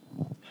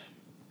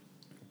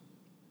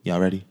Y'all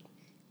ready?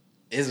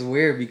 It's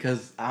weird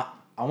because I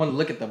want to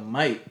look at the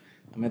mic.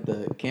 I'm at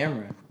the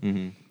camera.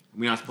 Mm-hmm.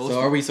 We're not supposed to.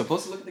 So are we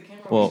supposed to look at the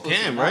camera? Well,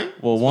 can, right?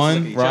 Well,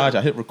 one, Raj,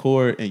 I hit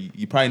record, and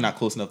you're probably not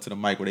close enough to the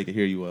mic where they can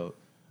hear you well.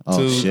 Oh,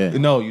 Two, shit.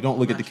 No, you don't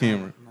look at the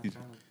camera.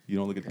 You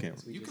don't look at the camera.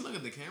 You can look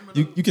at the camera.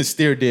 You can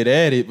stare dead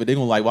at it, but they're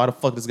gonna like, why the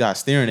fuck this guy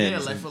staring at me?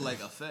 Yeah, like for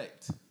like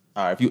effect.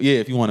 All right,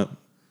 if you want to.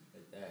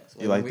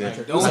 You like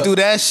that? Don't do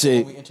that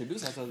shit. When we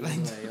introduce ourselves,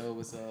 like, yo,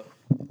 what's up?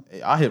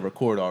 Hey, I hit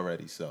record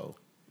already, so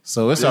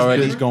it's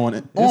already going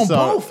in. On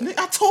both.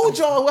 I told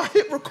y'all I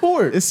hit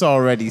record. It's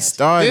already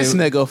started. This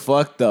nigga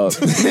fucked up.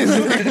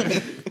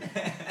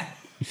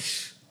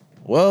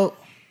 Well,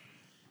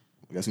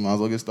 I guess we might as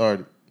well get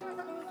started.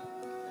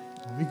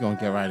 We gonna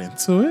get right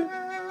into it.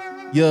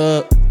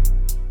 Yeah.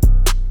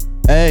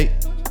 Hey.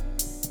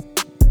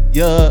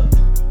 Yeah.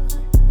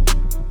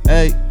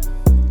 Hey.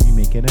 You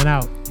making it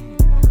out.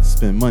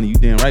 Spend money. You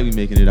damn right we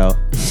making it out.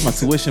 It's my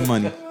tuition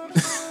money.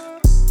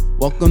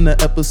 Welcome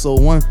to episode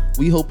 1.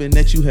 We hoping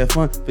that you have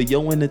fun. For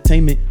your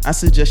entertainment, I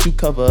suggest you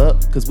cover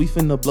up, cause we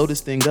finna blow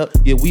this thing up.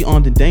 Yeah, we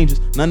armed and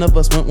dangerous. None of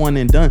us went one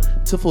and done.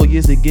 Took 4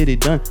 years to get it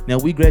done. Now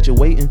we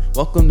graduating.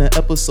 Welcome to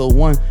episode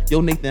 1.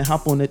 Yo, Nathan,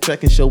 hop on the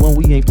track and show when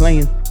we ain't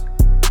playing.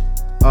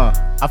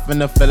 I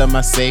finna fill up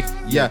my safe.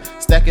 Yeah,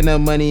 stacking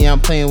up money,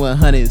 I'm playing with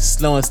hundreds.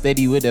 Slow and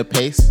steady with the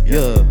pace.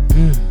 Yeah.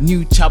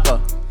 New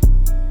chopper.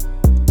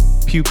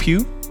 Pew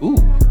pew. Ooh.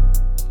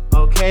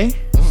 Okay.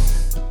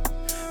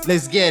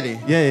 Let's get it.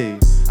 Yay.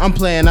 I'm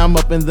playing, I'm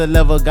up in the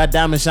level. Got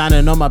diamonds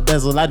shining on my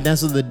bezel. I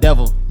dance with the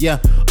devil. Yeah,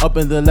 up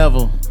in the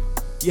level.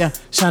 Yeah,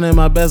 shining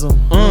my bezel.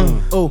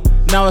 Oh,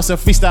 now it's a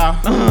freestyle.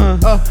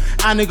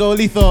 I nigga go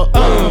lethal.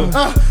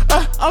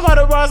 I'm out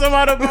of bars.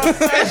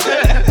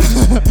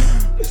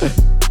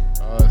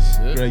 Oh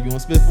shit. Greg, you want to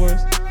spit for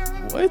us?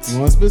 What? You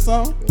want to spit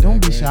something? Don't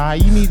be shy.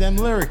 You need them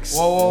lyrics.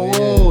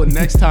 Whoa.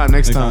 Next time.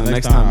 Next time.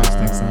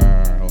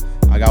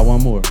 I got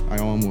one more.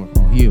 Oh,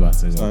 he about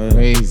to go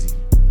crazy.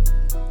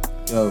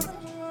 Yo.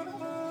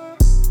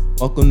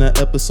 Welcome to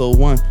episode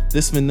 1.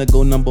 This finna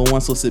go number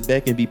 1, so sit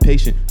back and be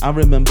patient. I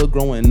remember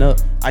growing up,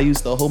 I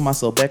used to hold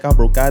myself back. I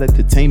broke out of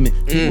containment.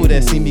 People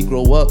that see me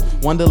grow up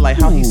wonder like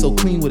how he's so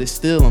clean with it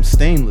still. I'm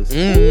stainless.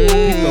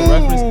 People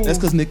reference. That's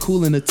cause Nick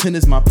Cool and the 10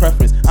 is my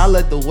preference. I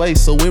led the way,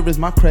 so where is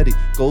my credit?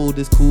 Gold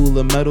is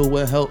cooler, metal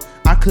will help.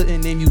 I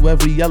couldn't name you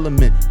every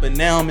element, but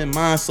now I'm in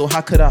mine, so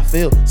how could I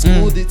fail?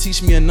 School did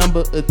teach me a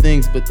number of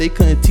things, but they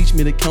couldn't teach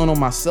me to count on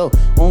myself.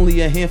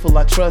 Only a handful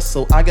I trust,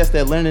 so I guess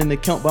that learning to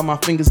count by my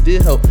fingers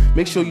did help.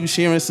 Make sure you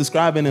sharing,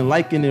 subscribing, and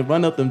liking, and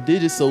run up them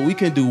digits so we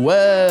can do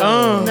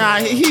well. Nah,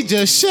 he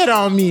just shit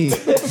on me.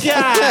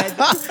 God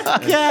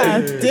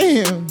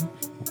damn.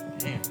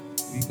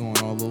 We going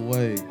all the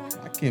way.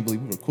 I can't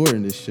believe we're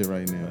recording this shit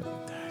right now.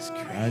 That's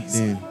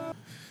crazy. God damn.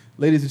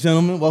 Ladies and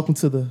gentlemen, welcome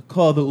to the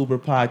Call the Uber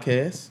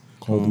podcast.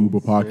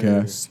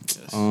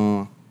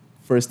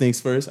 First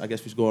things first, I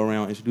guess we should go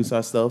around and introduce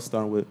ourselves,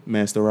 starting with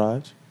Master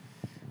Raj.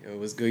 Yo,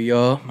 what's good,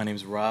 y'all? My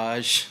name's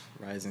Raj,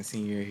 rising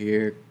senior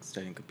here,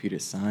 studying computer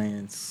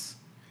science.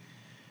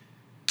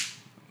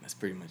 That's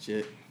pretty much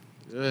it.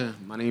 Yeah,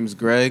 my name's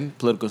Greg,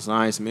 political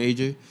science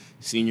major,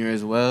 senior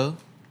as well.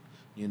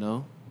 You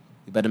know,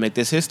 you better make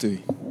this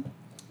history.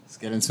 Let's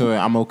get into it.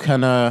 I'm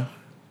O'Connor,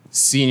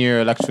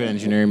 senior electrical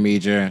engineering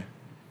major,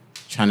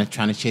 trying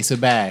to chase a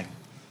bag.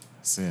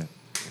 That's it.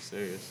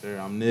 Yes, sir.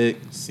 I'm Nick,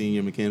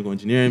 senior mechanical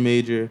engineering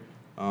major.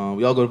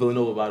 We all go to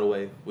Villanova, by the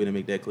way. We didn't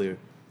make that clear.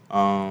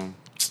 And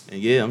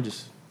yeah, I'm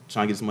just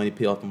trying to get some money to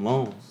pay off them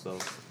loans. So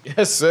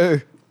Yes,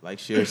 sir. like,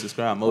 share,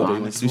 subscribe. Mojo, you want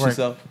to introduce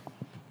yourself?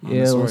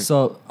 Yeah, what's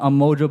up? I'm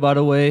Mojo, by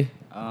the way.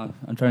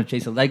 I'm trying to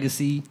chase a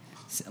legacy.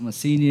 I'm a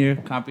senior,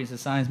 comprehensive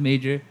science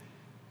major.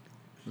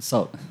 What's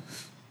up?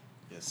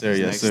 Yes, sir.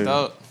 Yes, Next sir.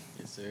 up.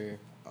 Yes, sir.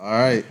 All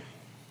right.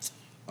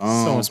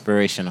 So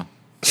inspirational.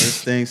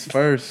 First things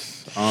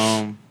first.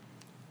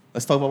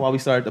 Let's talk about why we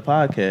started the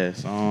podcast.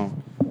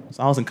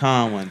 So I was in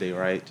Con one day,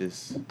 right?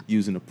 Just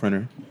using the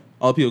printer.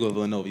 All people go to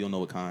Villanova, you don't know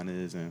what Con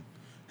is. And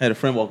I had a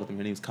friend walk with me.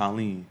 Her name's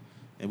Colleen.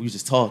 And we was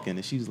just talking.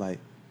 And she was like,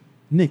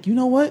 Nick, you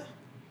know what?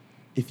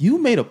 If you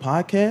made a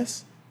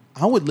podcast,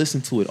 I would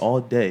listen to it all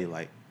day.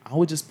 Like, I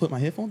would just put my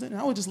headphones in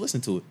and I would just listen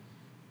to it.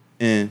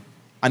 And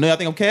I know y'all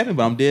think I'm capping,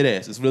 but I'm dead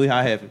ass. It's really how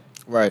I have it.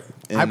 Right.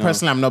 And, I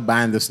personally, I'm not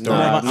buying this story.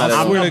 I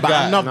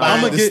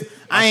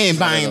I ain't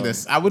buying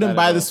this. I wouldn't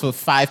buy this for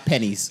 5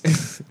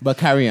 pennies. But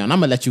carry on. I'm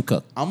gonna let you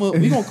cook.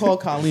 we gonna call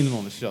Colleen in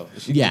on the show.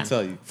 She can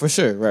tell you. For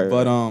sure. Right.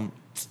 But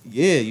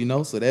yeah, you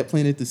know, so that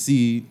planted the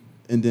seed,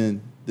 and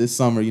then this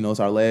summer, you know, it's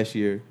our last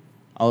year.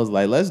 I was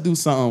like, let's do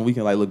something we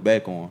can like look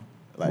back on,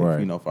 like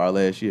you know, for our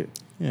last year.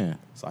 Yeah.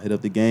 So I hit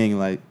up the gang and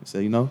like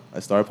said, you know,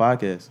 let's start a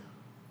podcast.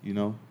 You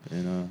know,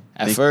 and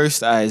At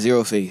first, I had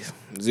zero faith.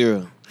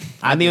 Zero.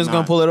 I knew he was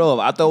going to pull it off.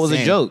 I thought it was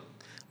a joke.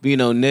 But, you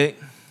know, Nick,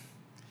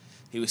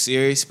 he was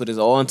serious, put his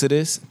all into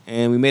this,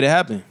 and we made it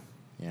happen.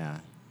 Yeah.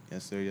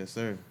 Yes, sir. Yes,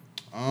 sir.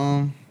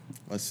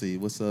 Let's see.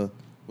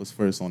 What's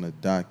first on the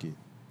docket?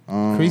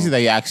 Crazy that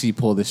you actually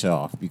pulled this shit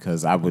off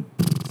because I would.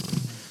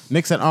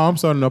 Nick said, "Oh, I'm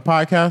starting a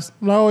podcast."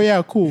 I'm like, "Oh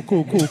yeah, cool.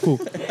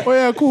 Oh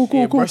yeah, cool.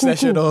 brush that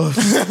shit off.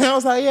 I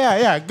was like,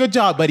 "Yeah, good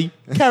job, buddy.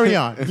 Carry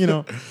on."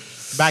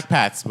 Back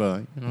pats,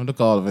 but look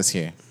at all of us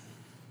here.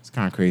 It's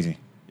kind of crazy.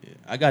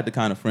 I got the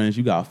kind of friends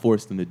you gotta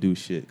force them to do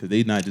shit because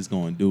they not just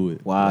gonna do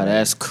it. Wow,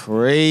 that's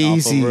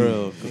crazy. For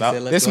real.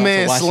 This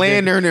man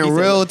slandering in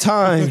real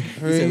time. He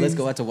said, let's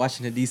go out to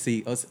Washington,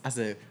 D.C. I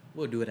said,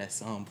 we'll do it at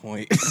some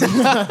point.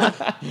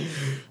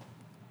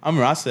 I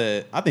remember I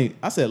said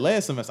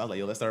last semester, I was like,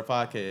 yo, let's start a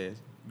podcast.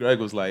 Greg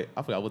was like,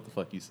 I forgot what the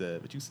fuck you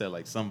said, but you said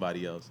like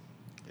somebody else.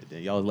 And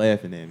then y'all was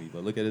laughing at me,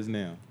 but look at us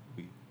now.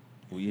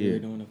 We here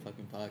doing a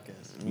fucking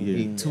podcast.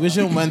 Yeah.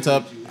 Tuition went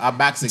up, our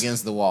backs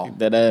against the wall.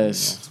 That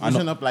ass.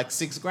 Tuition up like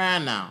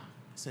 $6,000 now. I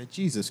said,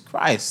 Jesus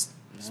Christ.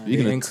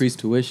 Speaking of increased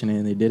tuition,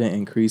 and they didn't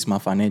increase my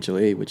financial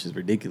aid, which is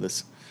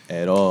ridiculous.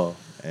 At all.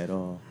 Just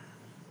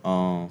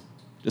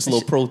a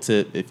little pro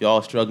tip: if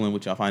y'all struggling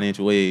with your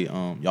financial aid,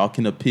 y'all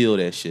can appeal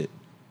that shit.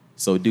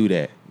 So do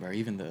that. Bro,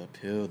 even the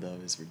appeal though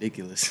is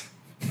ridiculous.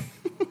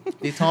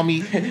 They told me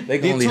they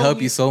can only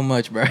help you so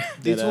much, bro.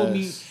 They told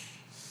me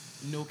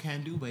no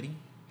can do, buddy.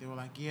 They were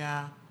like,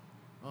 yeah,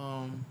 they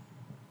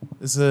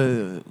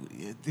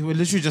were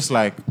literally just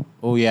like,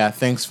 oh yeah,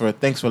 thanks for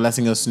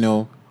letting us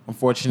know.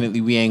 Unfortunately,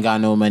 we ain't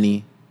got no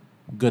money.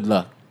 Good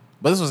luck.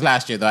 But this was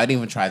last year though. I didn't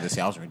even try this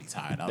year. I was already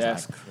tired.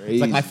 That's crazy.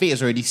 It's like my fate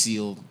is already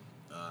sealed.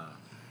 But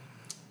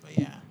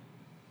yeah,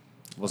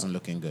 it wasn't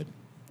looking good.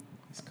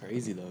 It's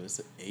crazy though. It's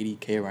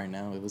 $80K right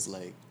now. It was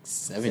like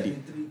 70.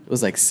 It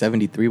was like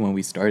 73 when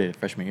we started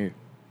freshman year.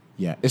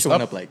 Yeah, It's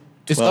went up like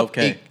it's up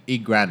 $12K.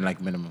 $8,000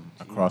 like minimum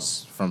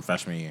across from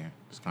freshman year.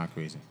 It's kind of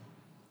crazy.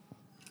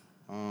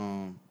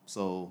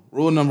 So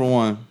rule number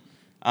 1,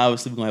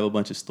 obviously we're gonna have a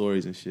bunch of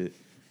stories and shit.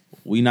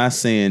 We not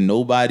saying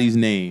nobody's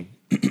name.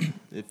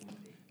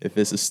 if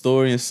it's a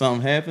story and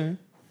something happened,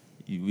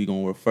 we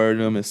gonna refer to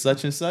them as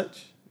such and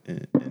such,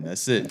 and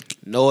that's it.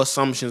 No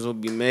assumptions will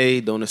be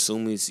made. Don't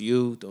assume it's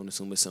you. Don't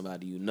assume it's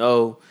somebody you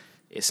know.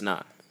 It's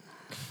not.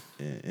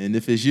 And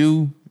if it's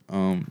you,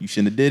 you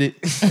shouldn't have did it.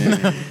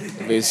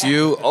 If it's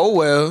you, oh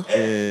well.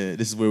 Yeah,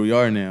 this is where we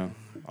are now.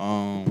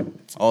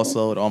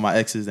 Also, to all my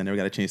exes that never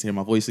got a chance to hear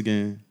my voice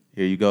again,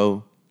 here you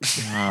go.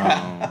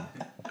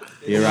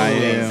 Here I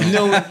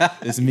am.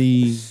 It's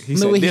me. He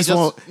said,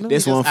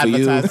 this one for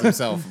you.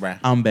 Himself, bruh.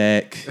 I'm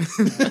back,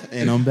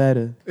 and I'm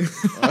better.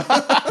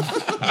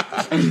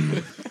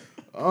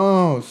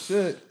 Oh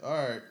shit! All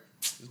right,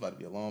 this is about to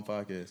be a long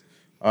podcast.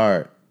 All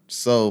right.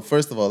 So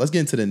first of all, let's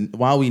get into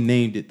why we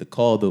named it the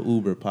Call the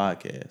Uber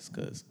podcast,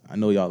 because I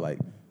know y'all like,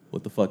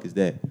 what the fuck is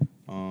that?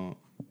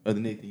 Brother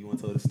Nathan, you want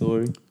to tell the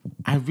story?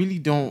 I really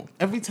don't.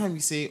 Every time you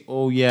say,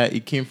 oh yeah,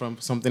 it came from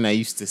something I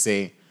used to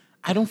say,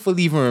 I don't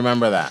fully even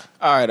remember that.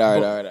 All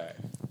right.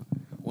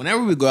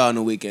 Whenever we go out on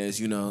the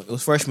weekends, it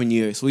was freshman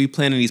year, so we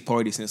planning these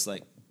parties since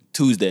like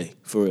Tuesday,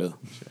 for real.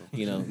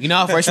 You know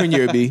how freshman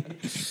year be.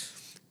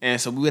 And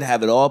so we would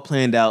have it all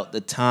planned out,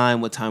 the time,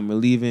 what time we're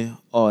leaving,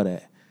 all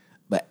that.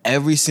 But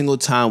every single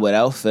time,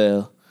 without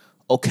fail,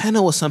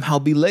 O'Kenna would somehow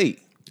be late.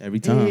 Every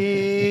time.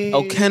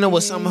 O'Kenna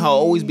would somehow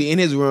always be in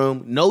his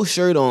room, no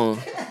shirt on.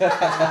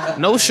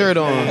 No shirt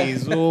on.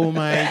 Oh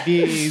my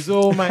days,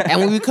 oh my.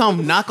 And when we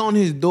come knock on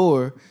his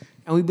door,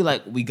 and we'd be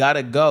like, we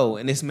gotta go.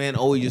 And this man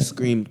always just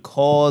screamed,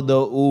 call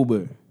the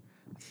Uber.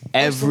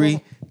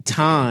 Every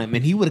time.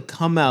 And he would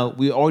come out,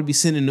 we'd already be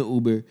sitting in the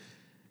Uber,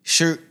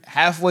 shirt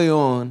halfway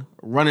on,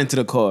 run into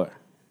the car.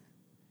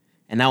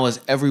 And that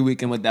was every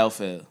weekend without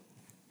fail.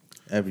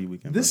 Every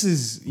weekend. This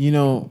is,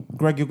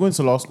 Greg, you're going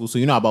to law school, so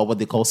you know about what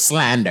they call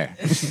slander.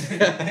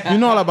 You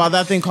know all about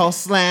that thing called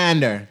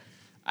slander.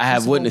 I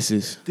have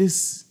witnesses.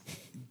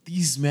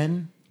 These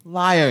men,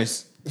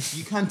 liars.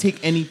 You can't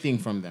take anything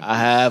from them. I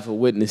have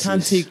witnesses.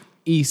 Can't take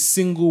a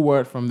single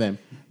word from them.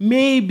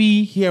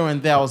 Maybe here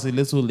and there I was a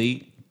little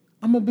late.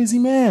 I'm a busy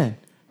man.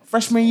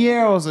 Freshman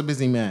year I was a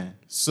busy man.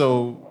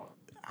 So,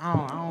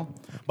 I don't.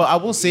 But I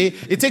will say,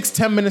 it takes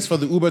 10 minutes for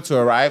the Uber to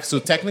arrive. So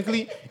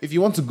technically, if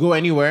you want to go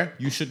anywhere,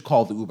 you should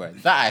call the Uber.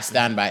 That I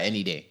stand by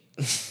any day.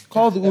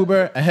 Call the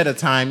Uber ahead of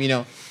time,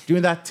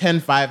 during that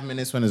 5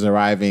 minutes when it's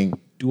arriving,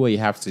 do what you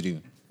have to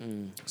do.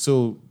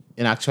 So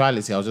in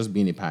actuality, I was just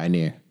being a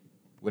pioneer.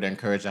 Would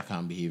encourage that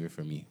kind of behavior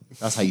from me.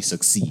 That's how you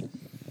succeed.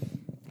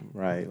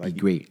 Right. Like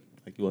great.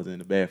 Like you wasn't in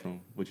the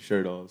bathroom with your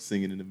shirt off,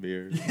 singing in the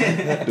mirror,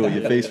 doing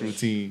your face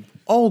routine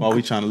Oh, while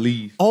we trying to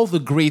leave. All the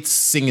greats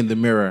sing in the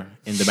mirror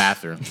in the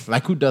bathroom.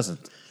 Like, who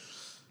doesn't?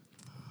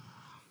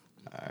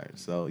 All right.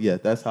 So, yeah,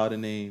 that's how the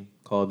name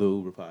Call the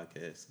Uber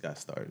podcast got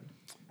started.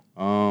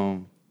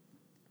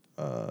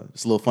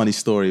 Just a little funny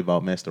story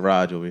about Master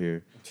Raj over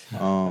here.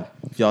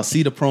 If y'all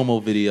see the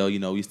promo video,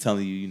 he's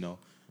telling you,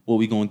 what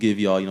we going to give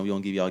y'all. We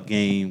going to give y'all a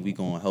game. We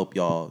going to help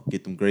y'all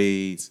get them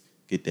grades,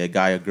 get that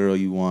guy or girl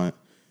you want.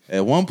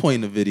 At one point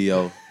in the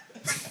video...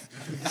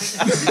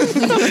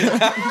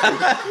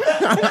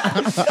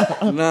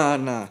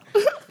 Nah.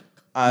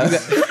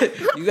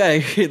 You gotta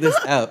hear this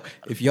out.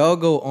 If y'all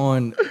go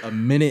on a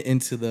minute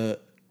into the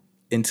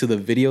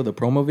video, the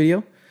promo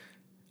video,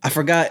 I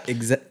forgot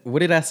what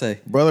did I say?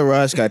 Brother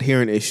Raj got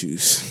hearing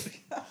issues.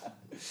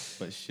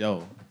 For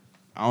sure.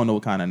 I don't know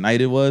what kind of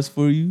night it was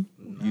for you.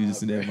 You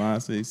just in that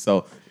mindset.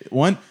 So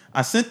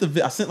I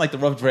sent like the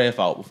rough draft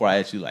out before I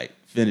actually like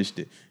finished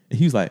it. And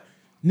he was like,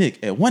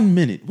 Nick, at 1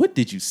 minute, what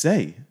did you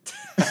say?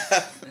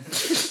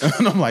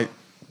 And I'm like,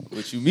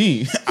 what you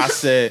mean? I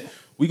said,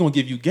 we're gonna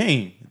give you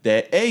game,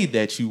 that A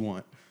that you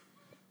want.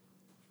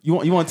 You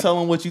want to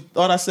tell him what you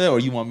thought I said, or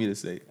you want me to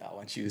say it? I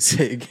want you to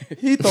say it again.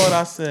 He thought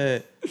I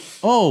said,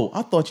 oh,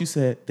 I thought you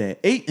said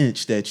that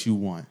 8-inch that you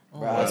want.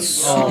 I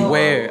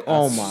swear.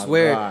 Oh I my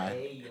swear. God.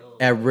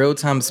 At real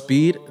time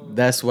speed,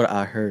 that's what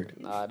I heard.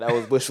 Nah, that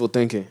was wishful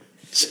thinking.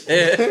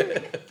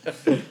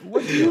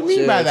 What do you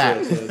mean by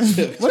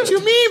that? What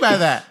you mean by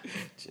that?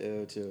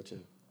 Chill.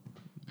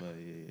 But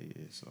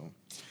yeah. So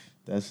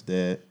that's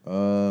that.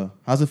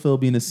 How's it feel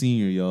being a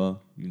senior,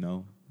 y'all? You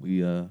know,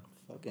 we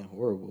Fucking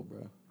horrible,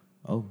 bro.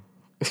 oh.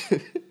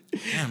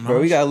 Damn, Bro,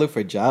 we gotta look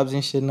for jobs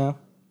and shit now.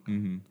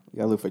 Mm-hmm. We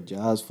gotta look for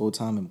jobs,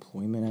 full-time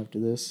employment after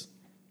this.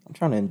 I'm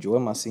trying to enjoy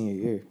my senior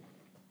year.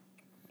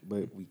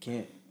 But we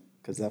can't.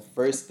 Because that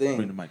first Bring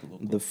the thing, mic a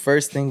little the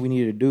first thing we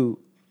need to do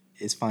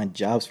is find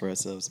jobs for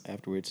ourselves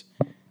afterwards.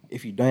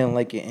 If you don't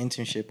like your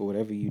internship or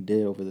whatever you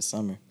did over the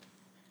summer.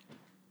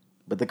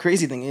 But the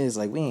crazy thing is,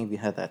 like, we ain't even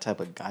had that type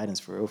of guidance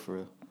for real.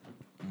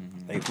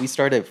 Mm-hmm. Like, if we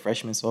started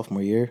freshman,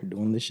 sophomore year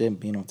doing this shit and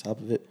being on top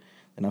of it,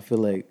 then I feel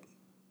like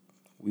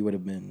we would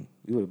have been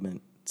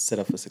set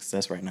up for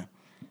success right now.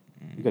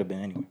 We could have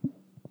been anywhere.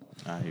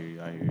 I hear you.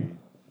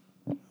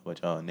 How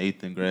about y'all?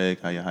 Nathan, Greg,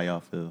 how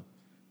y'all feel?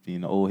 Being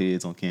the old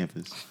heads on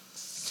campus.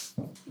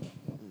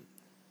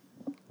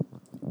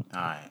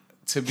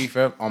 To be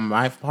fair, on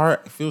my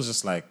part, it feels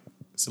just like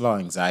it's a lot of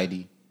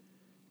anxiety.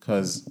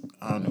 Cause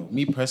I don't know,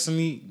 me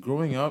personally,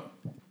 growing up,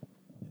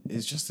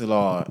 it's just a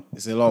lot.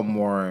 It's a lot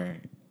more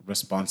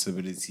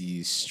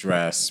responsibility,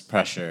 stress,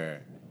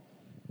 pressure,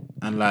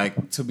 and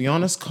like to be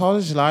honest,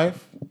 college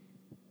life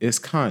is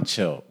kind of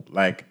chill.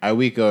 Like I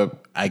wake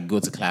up, I go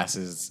to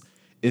classes.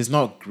 It's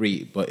not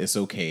great, but it's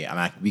okay,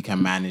 and we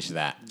can manage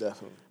that.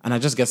 Definitely. And I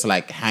just get to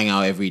like hang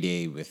out every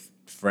day with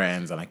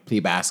friends and like play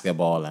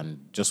basketball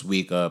and just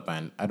wake up,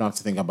 and I don't have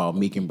to think about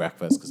making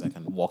breakfast because I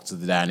can walk to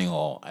the dining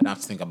hall. I don't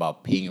have to think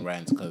about paying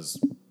rent because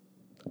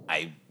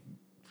I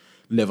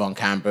live on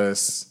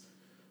campus.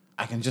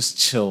 I can just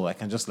chill. I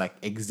can just like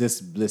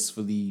exist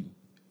blissfully.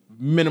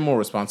 Minimal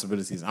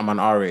responsibilities. I'm an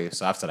RA,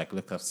 so I have to like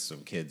look after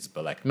some kids,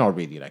 but like not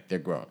really. Like they're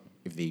grown.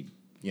 If they,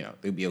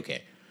 they'll be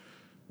okay.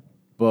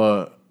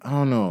 But I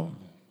don't know.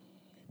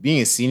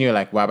 Being a senior,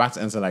 like we're about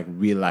to enter like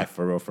real life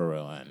for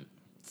real, and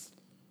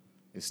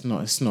it's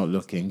not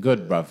looking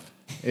good, bruv.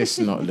 It's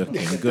not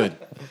looking good.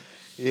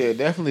 Yeah,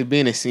 definitely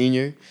being a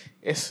senior,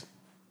 it's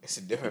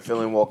a different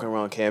feeling walking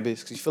around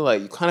campus because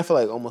you kind of feel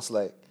like almost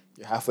like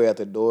you're halfway out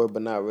the door,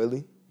 but not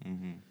really.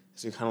 Mm-hmm.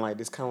 So you're kind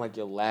of like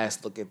your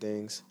last look at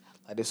things.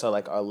 Like this are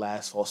like our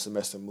last fall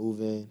semester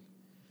move-in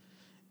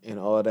and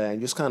all that, and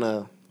just kind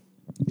of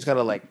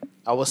like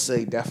I would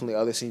say definitely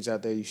other seniors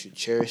out there, you should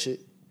cherish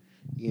it.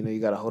 You know, you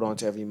gotta hold on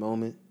to every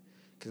moment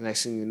because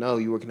next thing you know,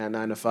 you're working at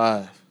 9 to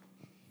 5,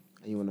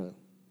 and you wanna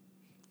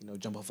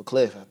jump off a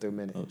cliff after a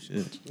minute. Oh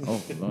shit!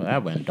 Oh, Lord,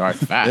 that went dark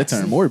fast. That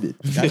turned morbid.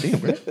 Goddamn,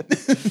 bro.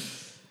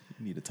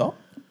 You need to talk?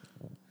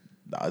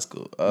 Nah, it's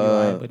cool. You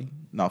all right, buddy?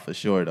 Nah, for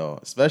sure though.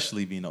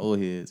 Especially being the old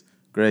heads.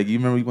 Greg, you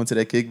remember we went to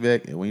that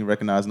kickback and we didn't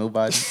recognize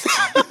nobody?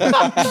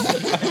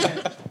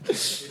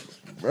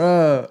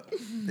 Bruh.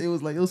 It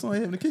was like, it was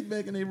somebody having a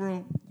kickback in their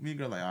room. Me and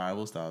girl like, all right,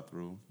 we'll stop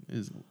through. I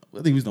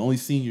think we was the only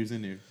seniors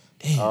in there.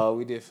 Oh,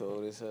 we did feel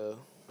old as hell.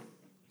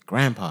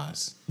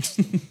 Grandpas.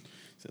 Said,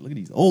 look at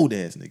these old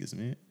ass niggas,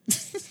 man.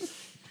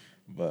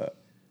 But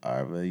all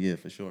right, but yeah,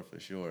 for sure.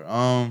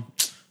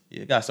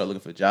 Yeah, gotta start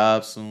looking for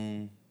jobs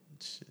soon.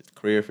 Shit,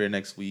 career fair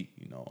next week.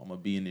 You know, I'm gonna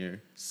be in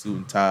there, suit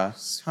and tie.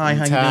 Hi,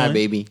 how you doing,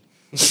 baby?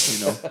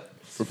 You know,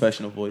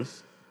 professional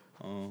voice.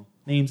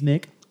 Name's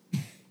Nick,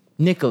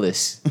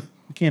 Nicholas.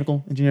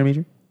 mechanical engineer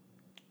major.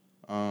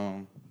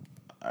 All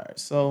right,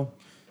 so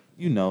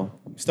we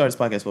started this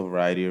podcast for a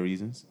variety of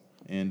reasons,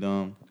 and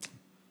we're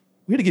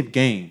here to give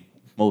game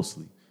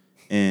mostly.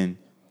 And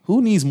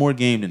who needs more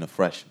game than a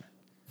freshman?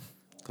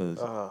 Because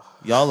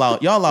y'all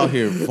out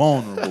here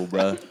vulnerable,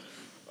 bruh.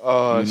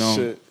 Oh,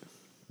 shit.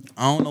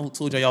 I don't know who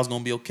told y'all was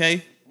gonna be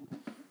okay,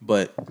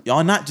 but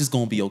y'all not just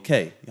gonna be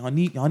okay. Y'all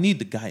need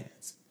the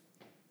guidance.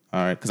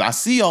 All right, because I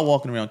see y'all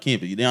walking around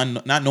campus, y'all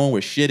not knowing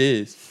where shit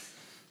is.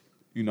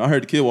 You know, I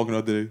heard the kid walking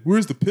out there.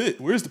 Where's the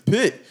pit? Where's the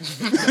pit?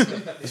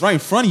 It's right in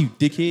front of you,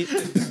 dickhead.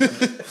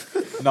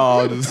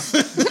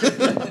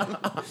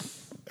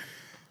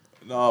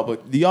 No,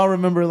 but do y'all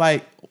remember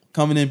like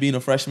coming in being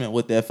a freshman?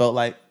 What that felt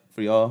like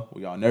for y'all?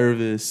 Were y'all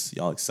nervous?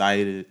 Y'all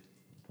excited?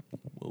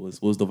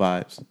 What was the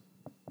vibes?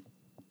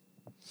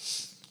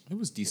 It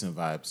was decent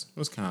vibes. It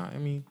was kind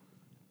of, Me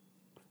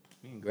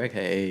and Greg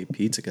had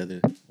AAP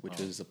together, which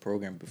was a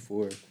program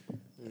before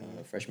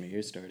freshman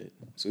year started.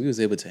 So we was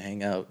able to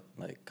hang out,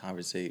 like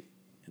conversate,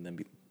 and then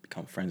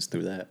become friends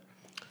through that.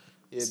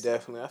 Yeah,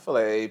 definitely. I feel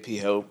like AAP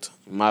helped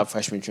my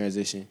freshman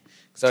transition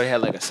because I already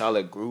had like a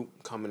solid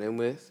group coming in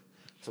with.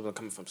 Someone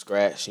coming from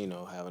scratch,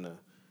 having to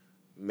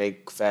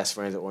make fast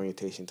friends at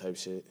orientation type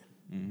shit.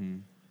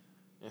 And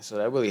so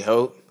that really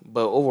helped.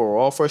 But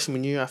overall,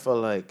 freshman year, I felt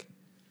like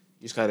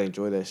you just gotta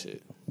enjoy that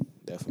shit.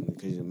 Definitely.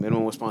 Because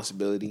minimum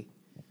responsibility,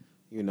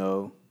 you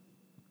know.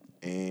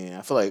 And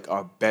I feel like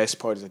our best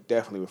parts are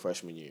definitely with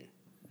freshman year.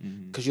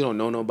 Because you don't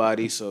know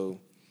nobody, so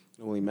it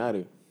don't really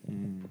matter.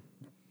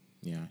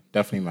 Yeah,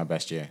 definitely my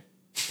best year.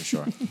 For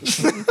sure.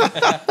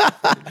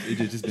 It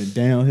just been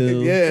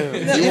downhill.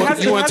 Yeah.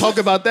 You want to talk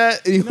about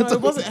that? No,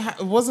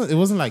 it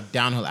wasn't like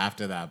downhill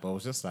after that, but it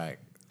was just like,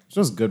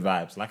 just good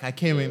vibes. Like I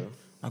came in,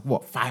 like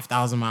what,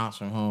 5,000 miles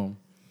from home,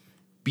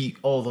 beat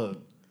all the.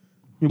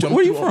 Where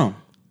are you from?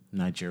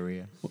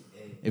 Nigeria.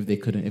 If they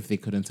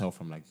couldn't tell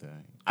from like the.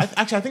 I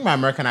think my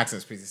American accent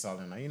is pretty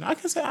solid. Like, you know, I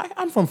can say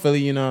I'm from Philly.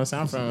 You know, so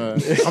I'm from.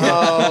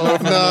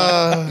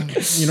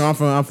 You know,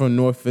 I'm from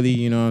North Philly.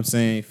 You know what I'm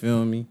saying? You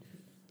feel me?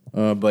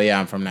 But yeah,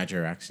 I'm from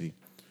Nigeria actually.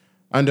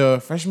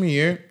 And freshman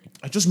year,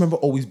 I just remember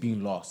always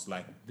being lost.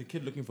 Like the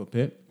kid looking for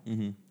Pip.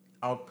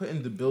 I would put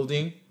in the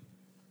building.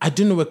 I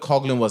didn't know where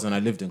Coughlin was, and I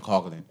lived in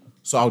Coughlin.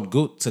 So I would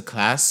go to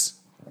class,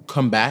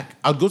 come back.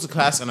 I would go to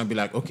class, and I'd be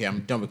like, okay,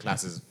 I'm done with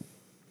classes.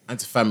 I had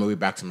to find my way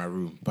back to my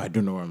room, but I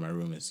don't know where my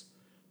room is.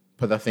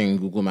 Put that thing in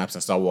Google Maps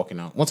and start walking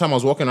out. One time I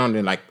was walking out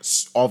in like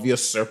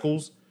obvious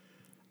circles,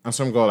 and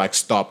some girl like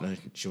stopped, and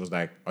she was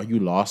like, "Are you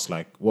lost?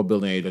 Like, what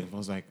building are you looking for?" I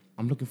was like,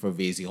 "I'm looking for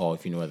Vasey Hall,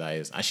 if you know where that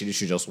is." And she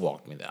just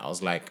walked me there. I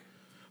was like,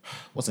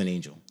 "What's an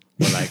angel?"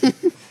 But like,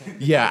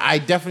 yeah, I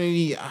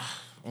definitely.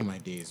 Oh my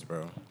days,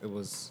 bro. It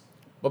was.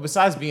 But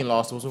besides being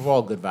lost, it was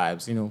overall good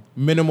vibes. You know,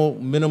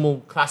 minimal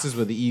classes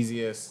were the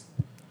easiest.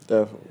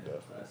 Definitely.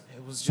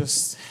 It was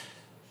just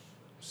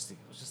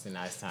a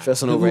nice time.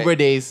 Stressing the over Uber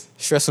days.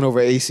 Stressing over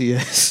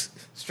ACS.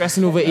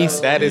 Stressing over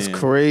ACS. That is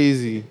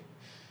crazy.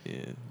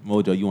 Yeah,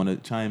 Mojo, you want to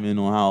chime in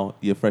on how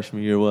your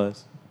freshman year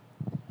was?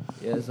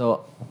 Yeah,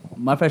 so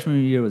my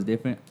freshman year was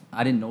different.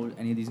 I didn't know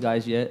any of these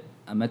guys yet.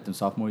 I met them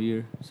sophomore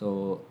year.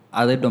 So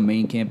I lived on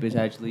main campus,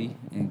 actually,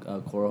 in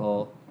Core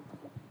Hall.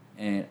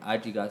 And I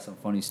actually got some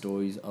funny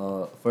stories.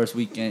 First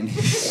weekend. We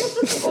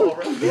just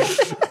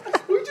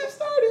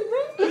started, bro.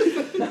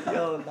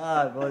 Yo,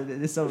 nah, bro. This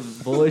is some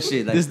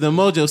bullshit. Like, This is the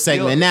Mojo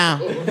segment now.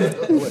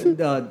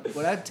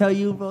 What I tell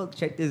you, bro,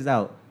 check this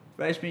out.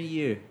 Freshman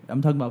year,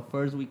 I'm talking about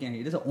first weekend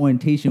here. This is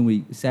orientation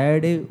week.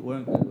 Saturday,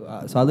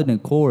 so I lived in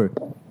Core.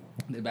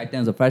 Back then, it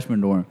was a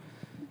freshman dorm.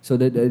 So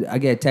I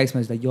get a text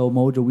message like, "Yo,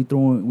 Mojo, we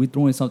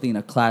throwing something in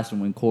a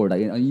classroom in Core.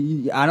 Like, I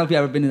don't know if you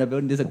ever been in that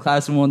building. There's a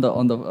classroom on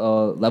the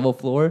level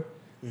floor.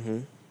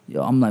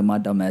 Yo, I'm like my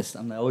dumb ass.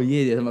 I'm like, oh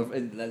yeah,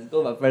 let's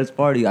go my first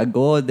party. I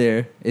go out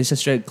there. It's a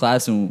straight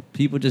classroom.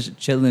 People just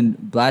chilling,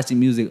 blasting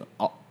music.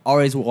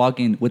 Always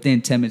walking.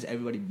 Within 10 minutes,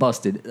 everybody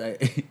busted.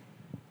 Like,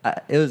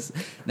 it was.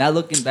 Now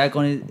looking back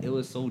on it, it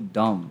was so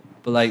dumb.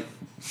 But like,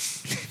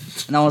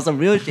 and on some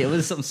real shit, it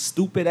was some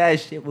stupid ass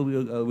shit what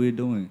we were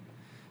doing.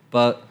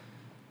 But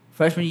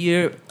freshman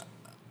year,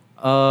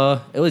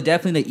 it was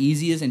definitely the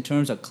easiest in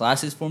terms of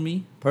classes for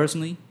me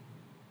personally,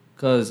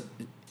 because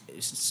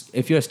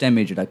if you're a STEM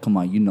major, like, come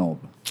on, you know,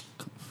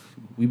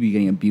 we be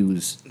getting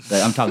abused.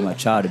 Like, I'm talking about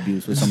child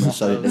abuse with some of the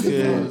stuff that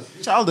they're doing.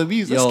 Child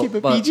abuse. Let's keep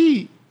it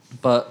PG.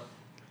 But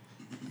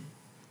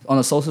on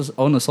the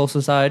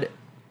social side,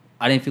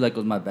 I didn't feel like it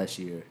was my best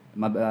year.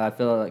 I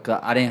feel like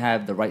I didn't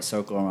have the right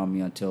circle around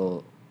me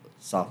until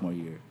sophomore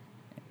year,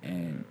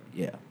 and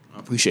yeah. I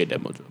appreciate that,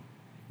 Mojo.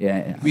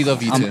 Yeah. We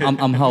love you too.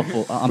 I'm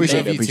helpful.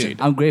 Appreciate you too.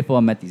 I'm grateful I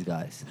met these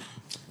guys.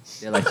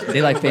 They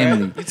like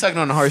family. You're tugging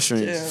on the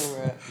heartstrings.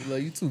 Yeah, right. We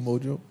love you too,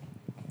 Mojo. You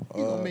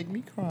gonna make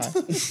me cry.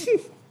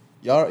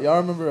 Y'all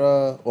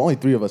remember? Only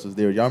 3 of us was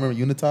there. Y'all remember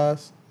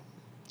Unitas?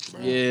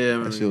 Yeah,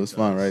 That shit was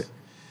fun, right?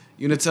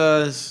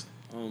 Unitas.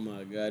 Oh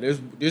my God. There's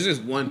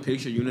just one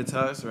picture of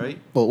Unitas, right?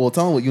 Well,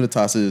 tell them what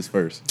Unitas is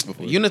first.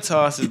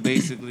 Unitas is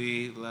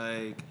basically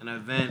like an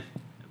event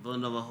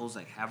Villanova holds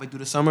like halfway through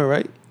the summer,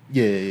 right?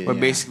 Yeah. Where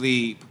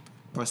basically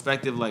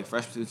prospective like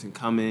freshman students can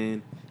come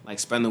in, like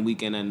spend the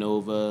weekend at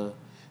Nova.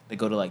 They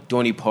go to like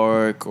Dorney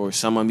Park or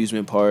some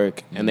amusement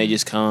park, and they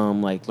just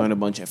come like learn a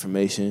bunch of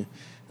information.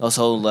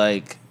 Also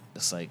like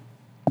it's like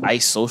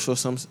ice social or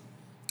something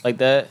like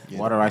that. Yeah.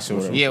 Water ice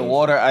social. Yeah,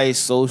 water ice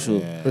social.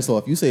 Yeah. First of all,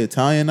 if you say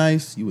Italian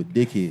ice, you a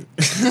dickhead.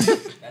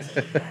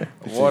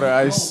 Water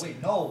ice. Oh,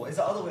 wait, no, it's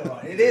the other way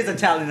around. It is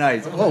Italian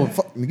ice. Oh,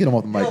 fuck. Let me get him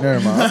off the mic.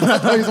 Never mind. I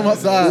thought he was on my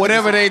side.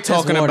 Whatever they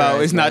talking water about,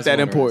 ice, it's bro. not It's that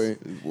water important.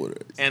 It's water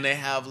ice. And they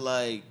have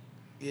like,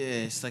 yeah,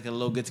 it's like a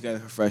little get together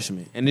for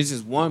freshmen. And there's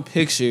just one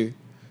picture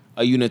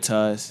of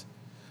Unitas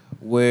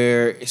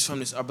where it's from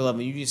this upper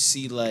level. You just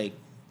see like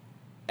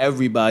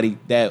everybody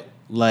that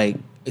like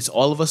it's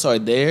all of us are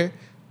there,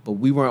 but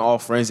we weren't all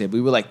friends yet.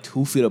 We were like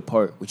 2 feet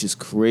apart, which is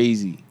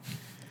crazy.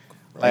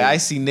 Right. Like I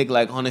see Nick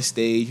like on the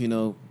stage, you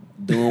know,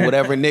 doing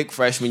whatever Nick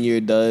freshman year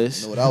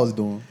does. You know what I was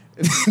doing?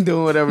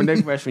 Doing whatever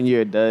Nick freshman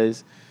year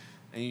does.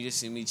 And you just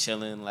see me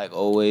chilling like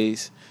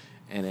always.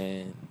 And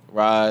then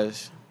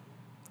Raj,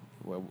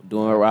 we're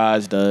doing what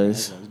Raj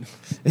does.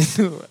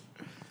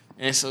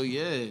 And so,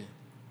 yeah,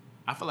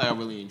 I feel like I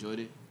really enjoyed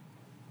it.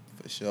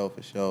 For sure.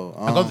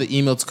 I got the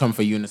email to come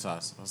for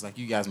Unitas. I was like,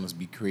 you guys must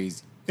be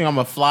crazy. I think I'm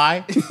gonna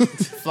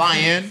fly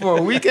in For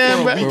a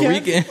weekend, bro. For a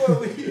weekend.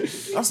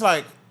 That's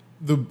like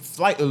the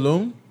flight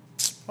alone,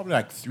 probably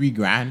like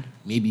 $3,000,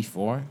 maybe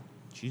 4.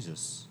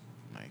 Jesus,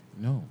 like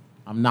no,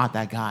 I'm not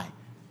that guy.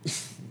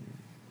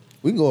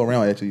 We can go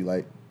around actually.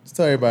 Like, just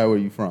tell everybody where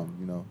you from.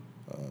 You know.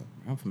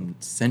 I'm from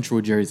Central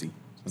Jersey.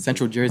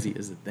 Central Jersey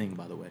is a thing,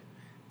 by the way.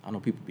 I know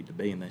people be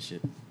debating that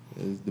shit.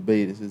 This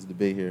is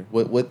debate here.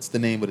 What's the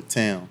name of the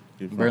town?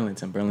 You're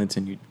from?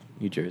 Burlington,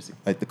 New Jersey.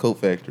 Like the coat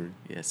factory.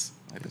 Yes.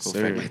 Like Yes, the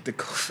sir. factory. Like the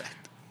co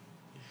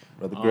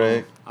Brother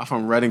Greg. I'm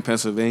from Reading,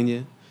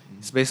 Pennsylvania.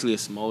 It's basically a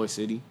smaller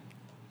city,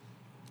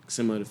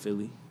 similar to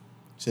Philly.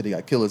 Said they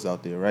got killers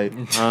out there, right?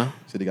 Huh?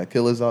 Said they got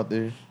killers out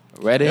there.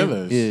 Reading?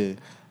 Killers? Yeah.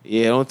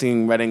 Yeah, the only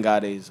thing Reading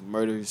got is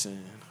murders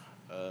and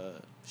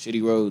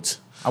shitty roads.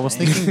 I was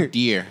thinking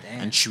deer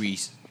and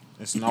trees.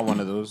 It's not one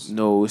of those.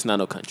 No, it's not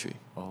no country.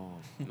 Oh,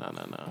 No.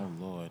 oh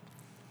Lord.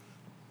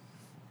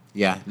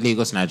 Yeah,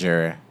 Lagos,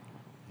 Nigeria.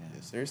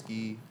 Yes, sir.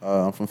 Ski.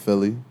 I'm from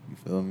Philly. You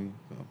feel me?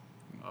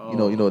 So,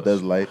 you know what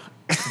that's like.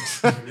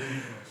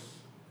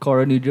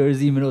 Cora, New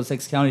Jersey,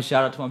 Middlesex County.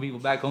 Shout out to my people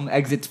back home.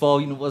 Exit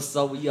 12, you know what's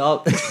up, we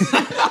up.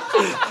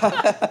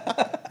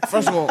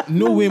 First of all,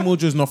 no way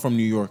Mojo's not from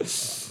New York.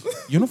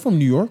 You're not from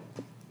New York?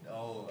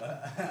 No,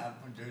 I'm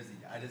from Jersey.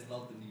 I just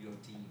love the New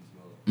York teams,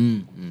 bro.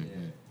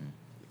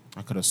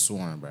 I could have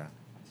sworn, bro.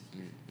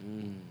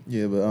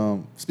 Yeah, but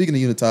speaking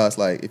of Unitas,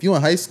 like if you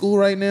in high school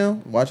right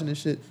now watching this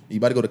shit, you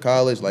about to go to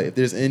college. Like if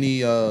there's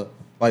any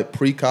like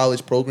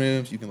pre-college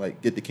programs, you can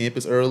like get to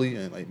campus early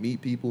and like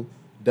meet people.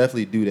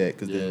 Definitely do that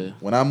because then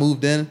when I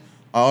moved in,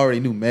 I already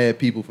knew mad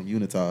people from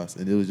Unitas,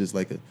 and it was just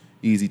like a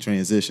easy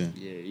transition.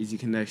 Yeah, easy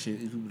connection.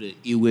 People to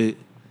eat with,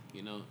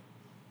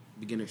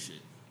 beginner shit.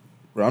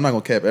 Bro, I'm not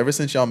gonna cap. Ever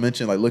since y'all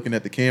mentioned like looking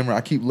at the camera,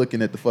 I keep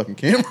looking at the fucking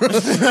camera.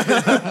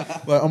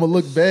 Like I'm gonna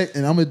look back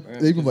and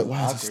they be like,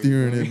 "Why is he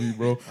staring at me,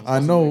 bro?" I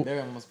know.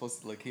 There, I'm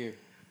supposed to look here.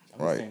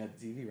 I'm Right. staring at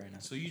the TV right now.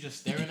 So you just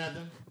staring at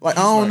them? Like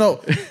I don't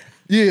know.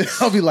 Yeah,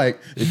 I'll be like,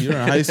 if you're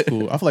in high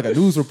school, I feel like a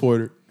news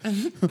reporter.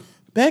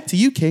 Back to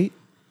you, Kate.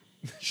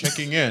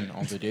 Checking in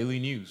on the daily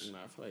news. Nah,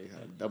 I feel like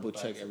I double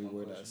check every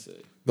word I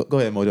said. Go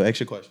ahead, Mojo. Ask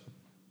your question.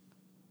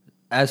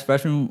 As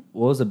freshmen,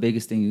 what was the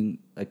biggest thing,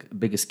 like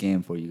biggest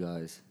scam for you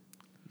guys?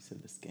 You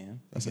said the scam?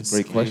 That's a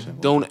great question.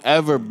 Don't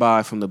ever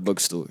buy from the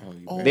bookstore.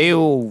 Oh, They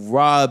will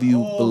rob you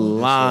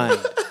blind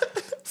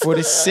for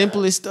the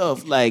simplest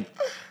stuff. Like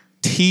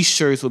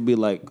T-shirts will be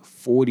like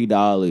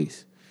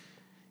 $40,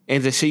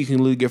 and the shit you can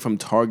literally get from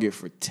Target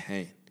for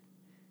 $10.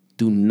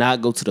 Do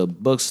not go to the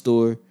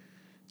bookstore.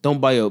 Don't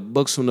buy your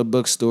books from the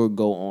bookstore.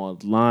 Go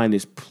online.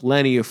 There's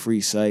plenty of free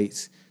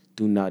sites.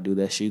 Do not do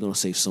that shit. You're gonna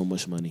save so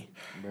much money.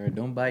 Bro,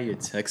 don't buy your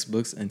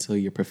textbooks until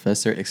your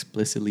professor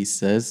explicitly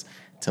says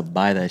to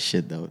buy that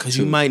shit, though. Because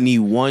you might need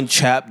one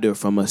chapter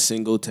from a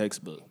single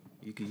textbook.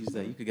 You could use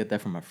that. You could get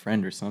that from a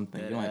friend or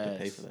something. You don't have to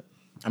pay for that.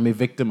 I'm a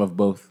victim of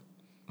both.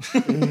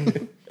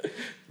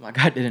 My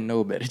God didn't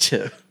know better,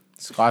 chill.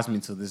 Scars me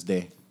to this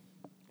day.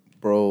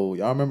 Bro,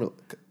 y'all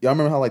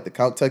remember how like the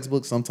calc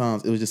textbook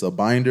sometimes it was just a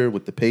binder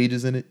with the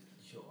pages in it?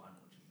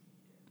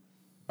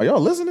 Are y'all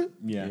listening?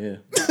 Yeah.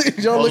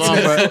 Y'all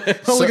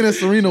looking at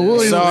Serena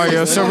Williams. Sorry,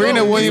 yo,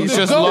 Serena Williams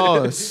just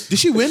lost. Did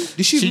she win?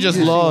 Did she? She just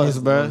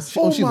lost, bro.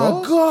 Oh she my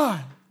lost?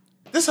 God!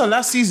 This is her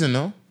last season,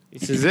 no?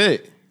 This is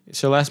it. It's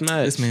your last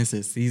match. This man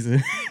said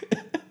season.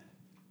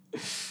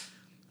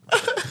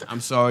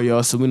 I'm sorry,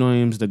 y'all. Serena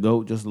Williams, the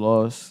GOAT, just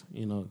lost.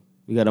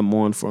 We got to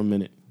mourn for a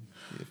minute.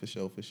 Yeah,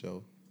 for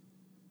sure.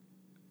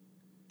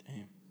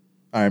 Damn.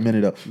 All right,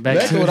 minute up. Back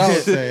Back to to what I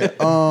was saying.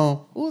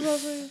 What was I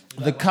saying?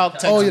 The calc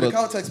textbook. Oh yeah, the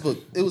calc textbook.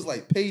 It was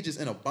like pages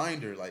in a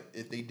binder. Like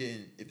if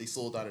they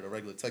sold out of the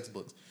regular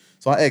textbooks.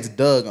 So I asked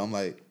Doug. I'm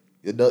like,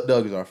 yeah,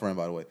 Doug is our friend,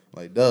 by the way.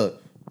 I'm like,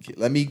 Doug,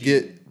 let me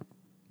get.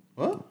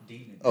 What?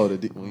 Oh, we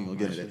ain't gonna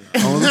get into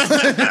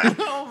that.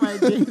 Oh my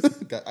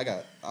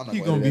God. I'm not He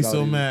gonna gonna be edit that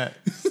so out mad.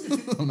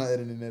 I'm not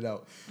editing that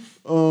out.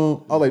 I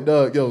was like,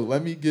 Doug, yo,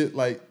 let me get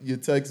like your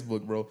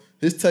textbook, bro.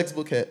 His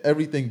textbook had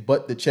everything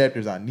but the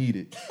chapters I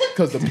needed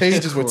because the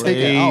pages were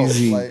taken out.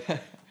 Crazy. Like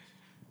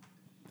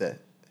that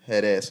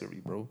head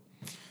assery, bro.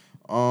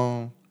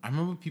 I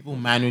remember people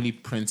manually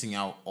printing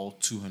out all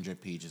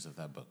 200 pages of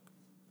that book.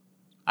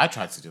 I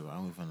tried to do it. I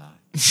don't even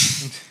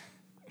lie.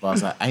 But I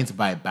was like, I need to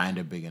buy a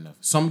binder big enough.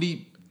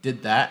 Somebody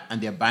did that,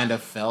 and their binder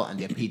fell, and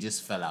their pages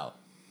fell out.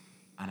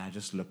 And I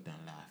just looked and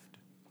laughed.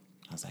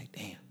 I was like,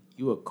 damn.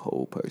 You a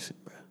cold person,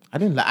 bro. I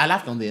didn't. I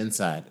laughed on the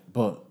inside,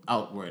 but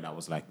outward, I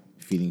was like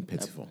feeling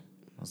pitiful.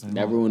 I was like,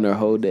 That ruined their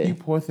whole you day.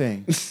 poor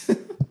thing.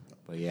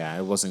 But yeah,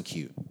 it wasn't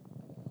cute.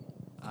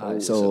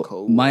 It's a So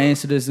cold my world.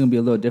 answer to this is gonna be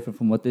a little different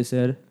from what they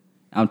said.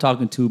 I'm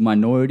talking to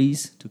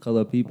minorities, to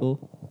color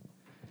people.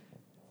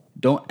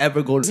 Don't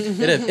ever go to.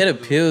 It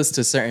appeals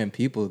to certain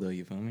people, though.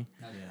 You feel me?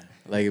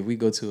 Like if we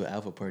go to an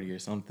alpha party or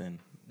something,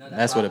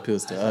 that's what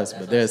appeals to us.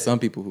 But there are some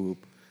people who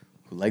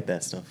like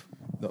that stuff.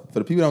 No, for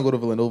the people that don't go to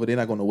Villanova, they're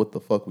not gonna know what the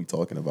fuck we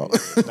talking about.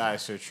 That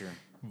is so true.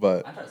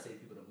 But I'm trying to save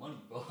people the money,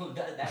 bro.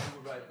 that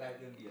would right back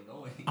then be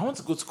annoying. I want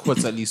to go to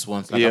courts at least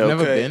once. Like Yeah, I've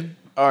never okay. been.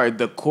 All right,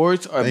 the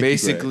courts are Thank you,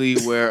 basically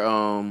where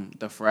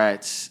the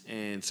frats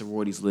and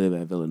sororities live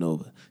at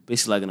Villanova.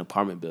 Basically like an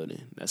apartment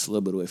building that's a little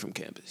bit away from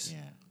campus.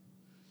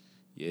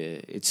 Yeah,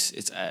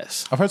 it's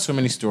ass. I've heard so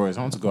many stories.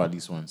 I want to go at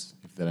least once,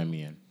 if that let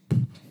me in.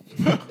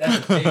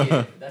 That's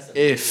a big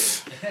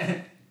If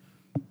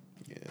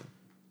Yeah.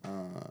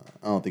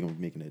 I don't think I'm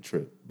making that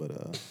trip,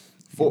 but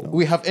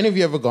We have any of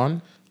you ever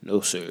gone? no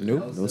sir.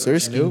 no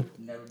seriously. Nope.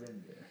 Never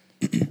been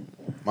there.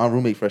 My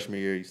roommate freshman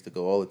year used to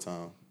go all the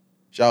time.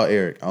 Shout out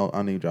Eric.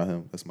 I'll name drop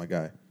him. That's my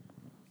guy.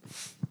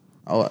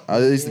 I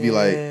used to be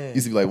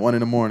like 1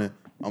 a.m.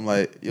 I'm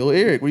like, yo,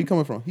 Eric, where you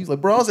coming from? He's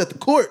like, bro, I was at the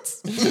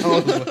courts. I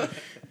was like,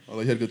 you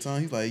had a good time?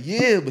 He's like,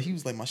 yeah, but he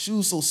was like, my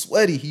shoes so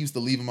sweaty. He used to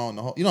leave them out in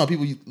the hall. You know how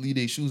people leave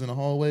their shoes in the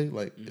hallway?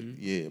 Like,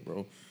 yeah,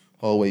 bro.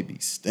 Hallway be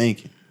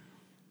stinking.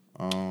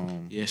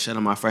 Yeah, shout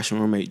out my freshman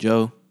roommate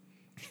Joe,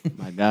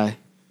 my guy.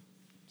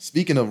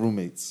 Speaking of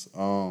roommates,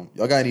 y'all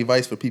got any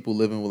advice for people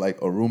living with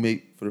like a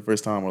roommate for the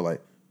first time or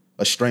like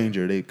a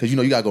stranger? Because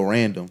you gotta go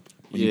random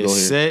when you go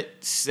here.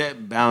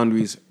 Set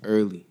boundaries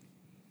early.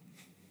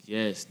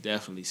 Yes,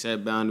 definitely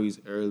set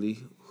boundaries early.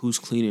 Who's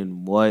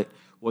cleaning what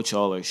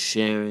y'all are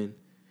sharing?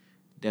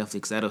 Definitely,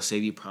 because that'll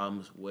save you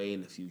problems way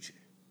in the future.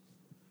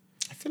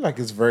 I feel like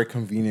it's very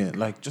convenient.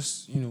 Like,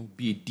 just,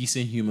 be a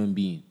decent human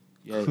being.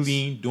 Yes.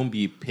 Clean, don't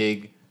be a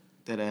pig.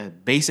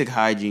 That basic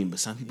hygiene, but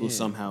some people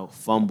somehow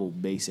fumble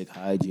basic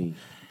hygiene.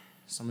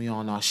 Some of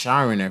y'all not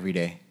showering every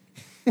day.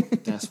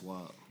 That's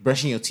wild.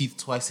 Brushing your teeth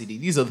twice a day.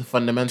 These are the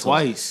fundamentals.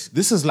 Twice.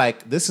 This is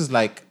like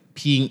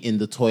peeing in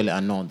the toilet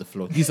and not on the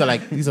floor. These are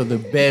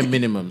the bare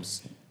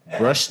minimums.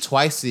 Brush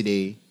twice a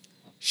day.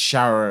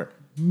 Shower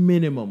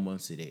minimum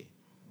once a day.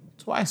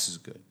 Twice is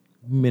good.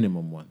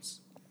 Minimum once.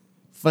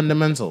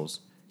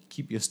 Fundamentals.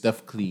 Keep your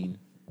stuff clean.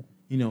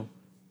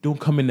 Don't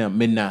come in at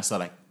midnight.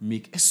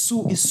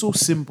 So it's so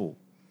simple.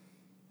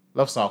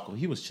 Love Salko.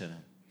 He was chilling.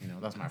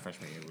 That's my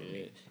freshman year.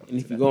 Really. And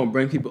if you're gonna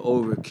bring people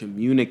over,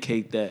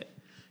 communicate that.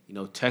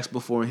 Text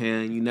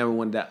beforehand. You never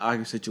want that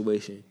awkward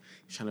situation.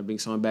 You're trying to bring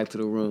someone back to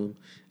the room.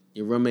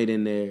 Your roommate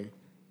in there,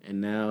 and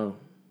now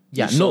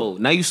you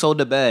sold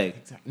the bag.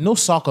 No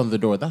sock on the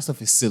door. That stuff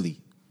is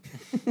silly.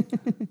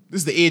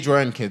 This is the age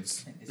we're in,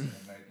 kids.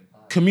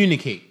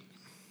 Communicate.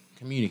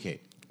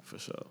 For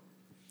sure.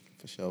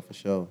 For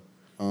sure.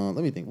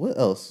 Let me think. What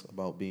else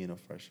about being a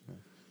freshman?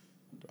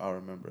 I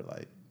remember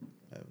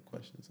having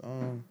questions.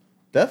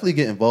 Definitely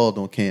get involved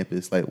on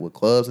campus, like with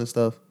clubs and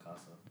stuff.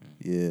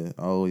 Yeah,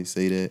 I always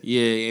say that.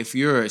 Yeah,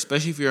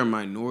 especially if you're a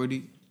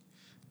minority,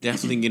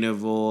 definitely get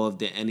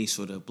involved in any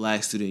sort of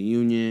Black Student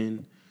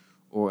Union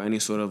or any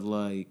sort of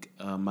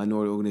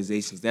minority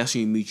organizations. That's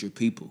when you meet your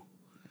people.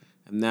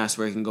 And that's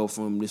where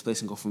this place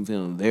can go from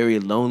feeling very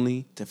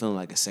lonely to feeling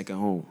like a second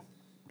home.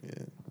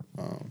 Yeah.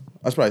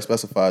 I should probably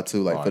specify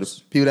too, for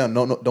the people that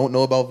don't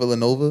know about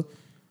Villanova,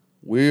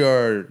 we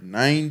are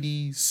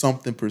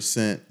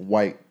 90-something%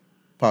 white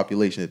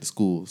population at the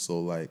school.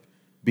 So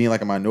being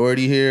a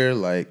minority here,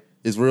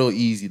 it's real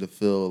easy to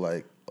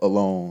feel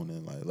alone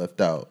and left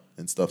out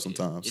and stuff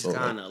sometimes. It's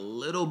kind of a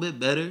little bit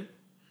better,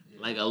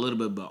 a little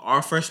bit. But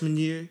our freshman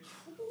year,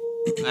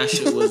 that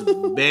shit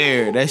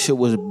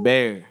was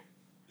bare.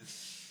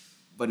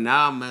 But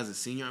now as a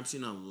senior, I'm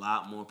seeing a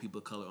lot more people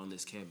of color on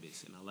this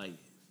campus, and I like it.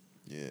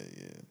 Yeah.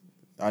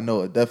 I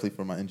know it definitely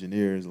for my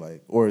engineers,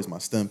 or it's my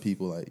STEM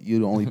people. You're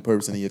the only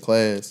person in your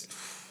class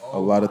a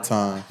lot of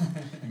time.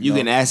 You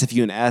can ask if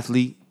you're an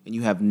athlete and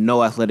you have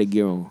no athletic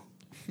gear on.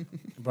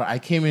 Bro, I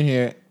came in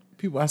here,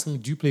 people asking me,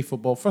 do you play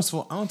football? First of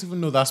all, I don't even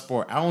know that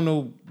sport. I don't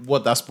know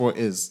what that sport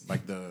is.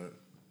 The...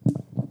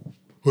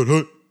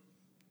 People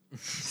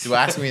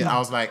asking me, I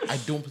was like, I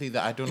don't play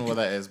that. I don't know what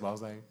that is. But I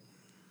was like,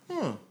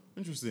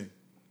 interesting.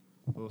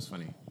 It was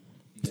funny.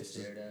 You get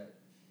stared at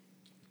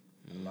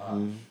a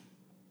lot.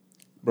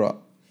 Bro.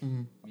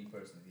 Me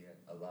personally, yeah,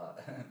 a lot.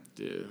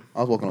 Yeah.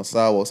 I was walking on the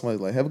sidewalk. Somebody's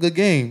like, have a good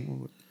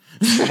game.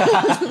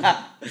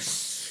 I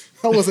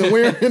wasn't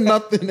wearing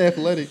nothing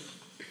athletic.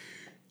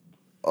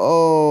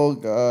 Oh,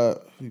 God.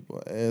 People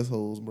are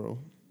assholes, bro.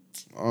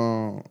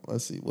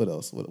 Let's see. What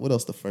else? What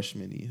else the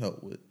freshmen need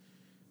help with?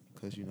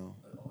 Because,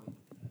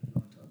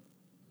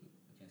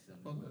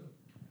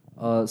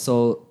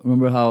 So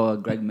remember how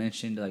Greg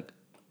mentioned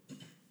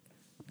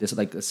there's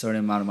a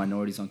certain amount of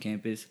minorities on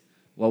campus?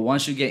 Well,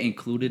 once you get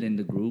included in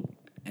the group,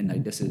 and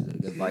this is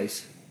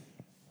advice,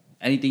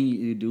 anything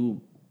you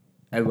do,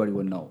 everybody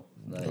will know.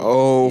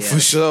 For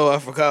sure. I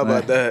forgot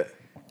about that.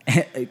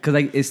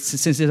 Because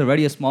since there's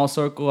already a small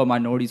circle of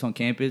minorities on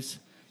campus,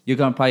 you're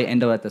gonna probably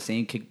end up at the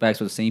same kickbacks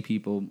with the same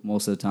people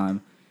most of the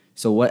time.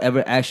 So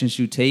whatever actions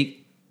you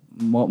take,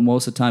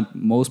 most of the time,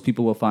 most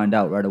people will find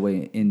out right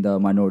away in the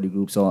minority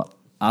group. So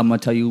I'm gonna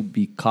tell you,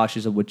 be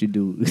cautious of what you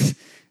do.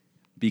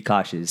 Be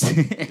cautious.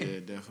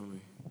 Yeah,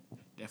 definitely.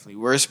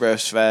 Word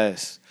spreads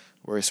fast.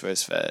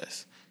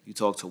 You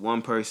talk to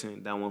one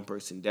person, that one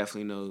person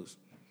definitely knows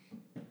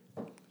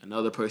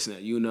another person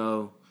that you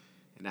know,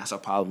 and that's how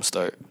problems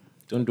start.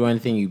 Don't do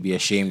anything you'd be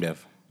ashamed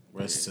of.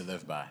 Words to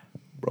live by.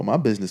 Bro, my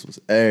business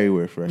was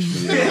everywhere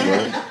freshman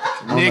year,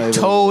 bro. Nick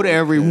told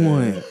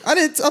everyone.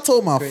 I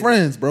told my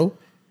friends, bro.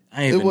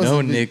 I didn't even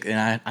know Nick,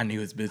 and I knew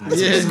his business.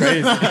 Yeah. It's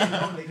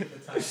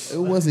crazy. It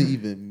wasn't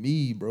even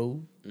me,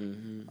 bro.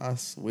 I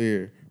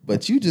swear.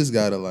 But you just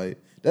gotta like.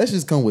 That's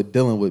just come with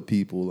dealing with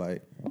people.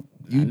 Like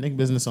Nick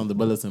business on the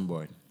bulletin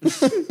board.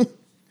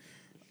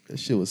 that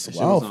shit was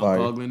wildfire.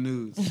 On Pogland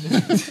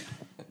News.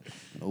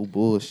 No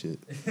bullshit.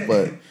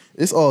 But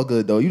it's all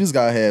good though. You just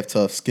gotta have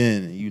tough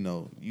skin, and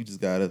you just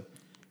gotta,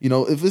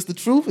 if it's the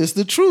truth, it's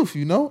the truth.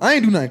 I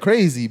ain't do nothing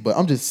crazy, but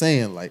I'm just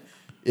saying, like,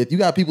 if you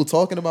got people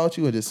talking about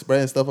you and just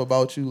spreading stuff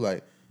about you,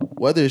 like,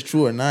 whether it's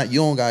true or not, you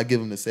don't gotta give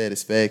them the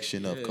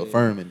satisfaction of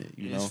confirming it.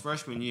 It's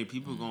freshman year.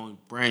 People gonna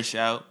branch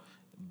out,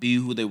 be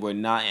who they were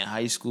not in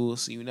high school,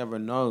 so you never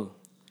know.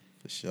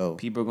 For sure.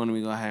 People are gonna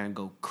be going ahead and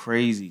go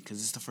crazy because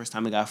it's the first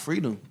time they got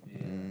freedom. Yeah.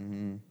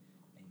 And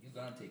you're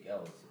gonna take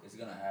L's. It's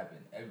gonna happen.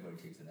 Everybody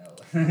takes an L.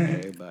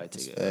 Everybody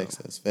take it. Facts.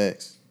 That's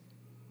facts.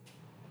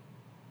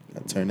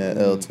 Gotta turn that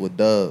L to a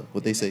dub.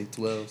 What they say,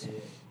 2 L's. You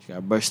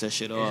gotta brush that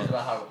shit It's off. just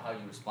about how you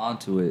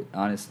respond to it.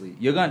 Honestly,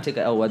 you're gonna take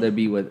an L, whether it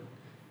be with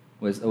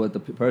the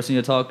person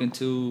you're talking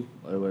to,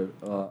 or with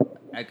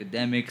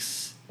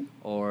academics,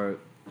 or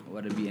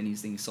whether it be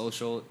anything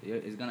social.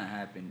 It's gonna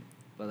happen.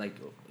 But like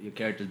your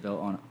character's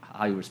built on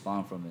how you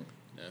respond from it.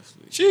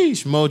 Absolutely.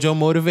 Sheesh, mojo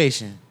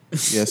motivation.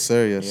 Yes,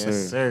 sir.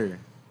 Yes, sir.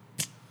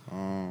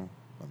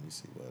 Let me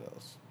see what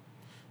else.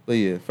 But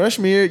yeah,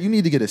 freshman year, you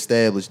need to get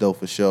established though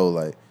for sure.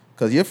 Like,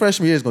 cause your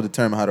freshman year is gonna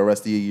determine how the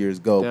rest of your years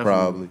go. Definitely.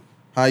 Probably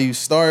how you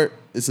start.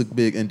 It's a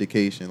big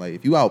indication. Like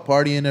if you out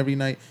partying every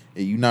night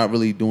and you not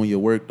really doing your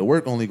work, the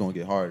work only gonna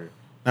get harder.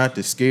 Not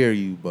to scare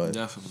you, but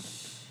Definitely.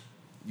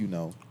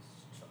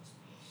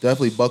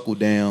 Definitely buckle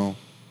down.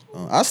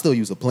 I still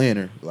use a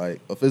planner,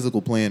 like a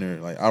physical planner.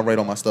 Like I write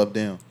all my stuff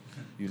down.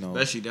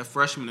 Especially that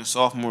freshman and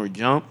sophomore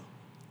jump.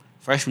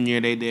 Freshman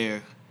year, they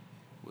there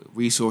with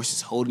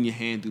resources holding your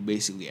hand through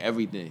basically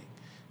everything.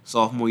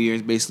 Sophomore year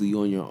is basically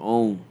you on your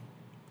own.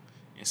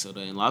 And so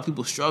then a lot of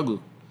people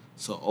struggle.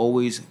 So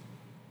always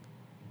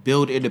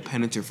build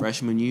independence your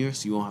freshman year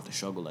so you won't have to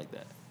struggle like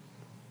that.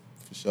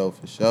 For sure.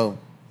 Especially with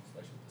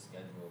the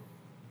schedule.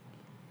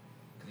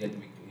 Because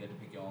you have to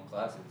pick your own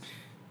classes.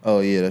 Oh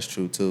yeah, that's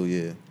true too.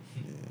 Yeah.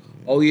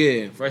 Oh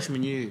yeah,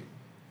 freshman year.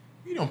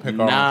 We don't pick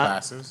our own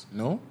classes.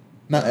 No?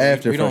 Not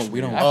after We don't freshman do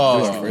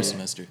year. it the first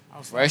semester.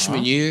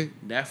 Freshman year,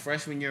 that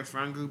freshman year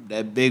friend group,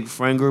 that big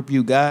friend group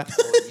you got,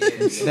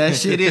 that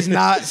shit is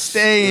not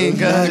staying.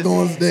 It's not cuz.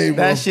 gonna stay, bro.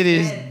 That shit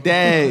is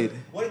dead.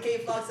 What did K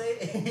Fox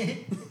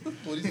say?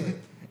 What do you say?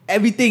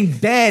 Everything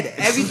dead.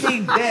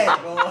 Everything dead,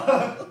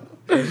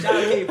 bro. Shout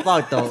out K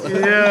Fox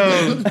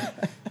though.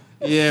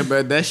 Yeah,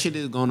 bro, that shit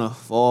is gonna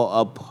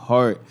fall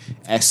apart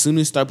as soon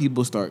as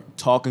people start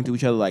talking to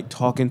each other, like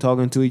talking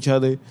to each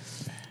other.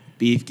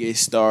 Beef gets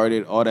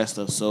started, all that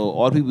stuff. So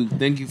all the people who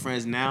think you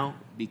friends now,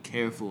 be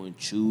careful and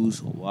choose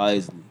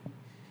wisely.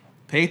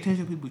 Pay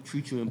attention to people who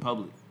treat you in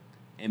public.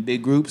 In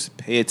big groups,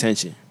 pay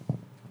attention.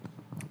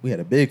 We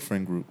had a big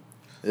friend group.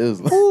 It was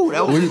like, Ooh,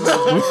 that was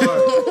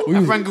large.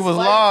 That friend group was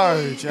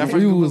large. That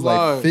friend we group was like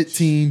large.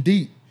 15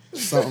 deep,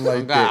 something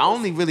like God, that. I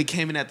only really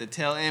came in at the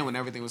tail end when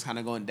everything was kind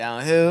of going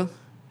downhill.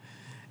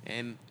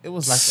 And It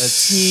was like a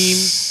team,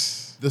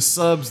 the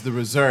subs, the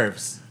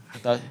reserves. I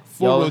thought,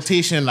 Full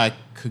rotation, like,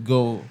 could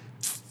go.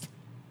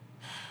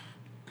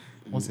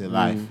 What's it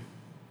like?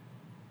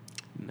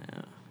 nah.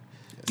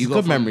 It's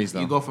good memories,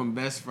 though. You go from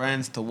best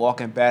friends to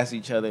walking past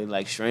each other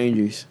like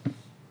strangers.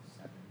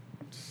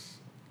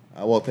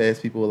 I walk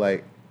past people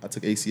like I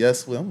took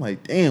ACS with. I'm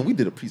like, damn, we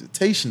did a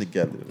presentation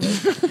together.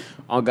 Like,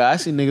 Oh, God, I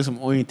see niggas from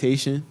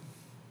orientation,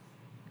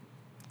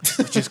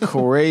 which is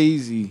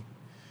crazy.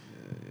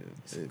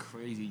 It's a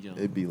crazy jump.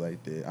 it'd be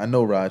like that. I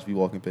know Raj be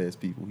walking past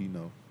people. He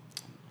know.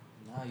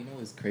 Nah, you know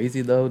what's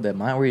crazy though? That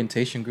my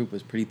orientation group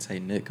was pretty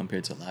tight knit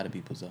compared to a lot of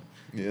people's though.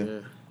 Yeah.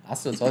 I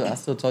still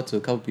talk to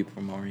a couple people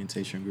from my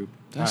orientation group.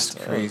 That's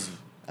crazy.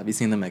 I be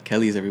seeing them at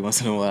Kelly's every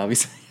once in a while. I be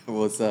saying,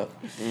 "What's up?"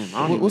 Damn, I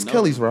don't even What's know.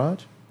 Kelly's,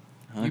 Raj?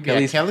 Huh? You be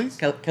at Kelly's?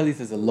 Kelly's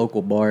is a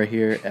local bar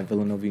here at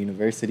Villanova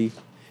University.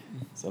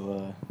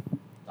 So,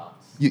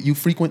 You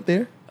frequent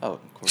there? of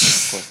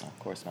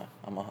course not.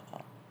 I'm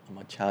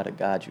a child of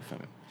God. You feel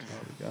me? Oh,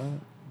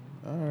 God.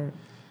 All right.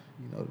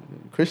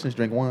 Christians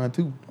drink wine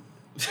too.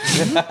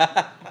 just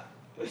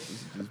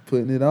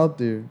putting it out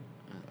there.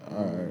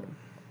 All right.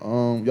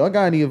 Y'all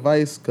got any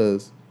advice?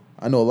 Cause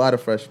I know a lot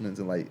of freshmen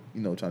and like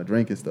trying to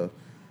drink and stuff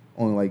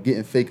on like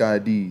getting fake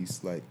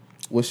IDs. Like,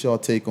 what's y'all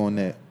take on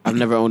that? I've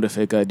never owned a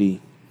fake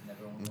ID.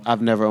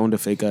 I've never owned a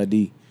fake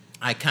ID.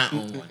 I can't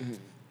own one.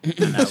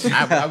 And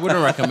I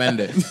wouldn't recommend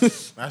it.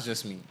 That's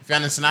just me. If you're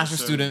an international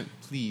student,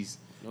 please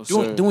No,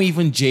 sir. don't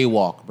even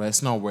jaywalk, bro.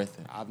 It's not worth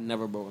it. I've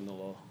never broken the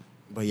law.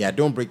 But yeah,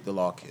 don't break the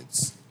law,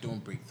 kids.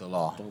 Don't break the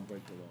law. Don't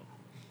break the law.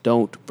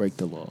 Don't break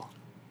the law.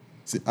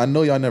 See, I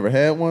know y'all never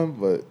had one,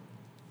 but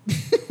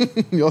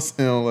y'all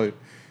sound like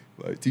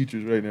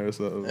teachers right now or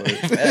something.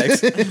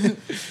 Like.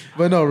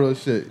 But no, real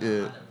shit.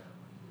 Yeah.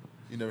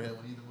 You never had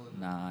one either, Moses?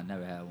 Nah, I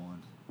never had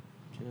one.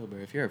 Chill, bro.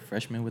 If you're a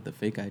freshman with a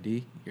fake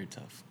ID, you're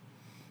tough.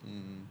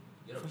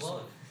 Get a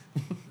plug.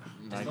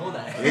 Just know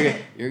that.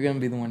 You're gonna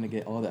be the one to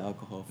get all the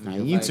alcohol. For Nah,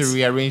 your you need to vice.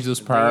 rearrange those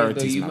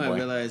priorities, You my might boy.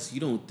 realize you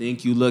don't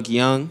think you look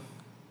young,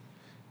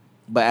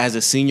 but as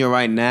a senior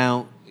right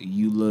now,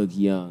 you look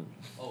young.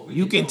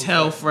 You can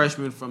tell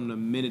freshmen from the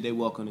minute they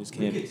walk on this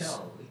campus. We can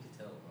tell,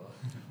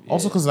 bro.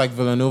 Also, because like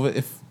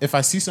Villanova, if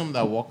I see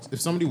someone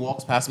if somebody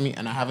walks past me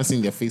and I haven't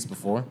seen their face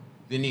before,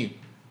 they knew,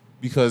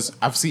 because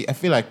I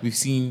feel like we've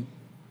seen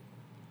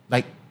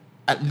like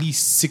at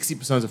least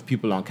 60% of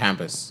people on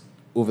campus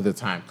over the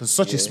time, because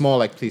such a small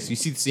like place. You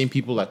see the same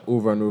people like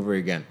over and over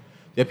again.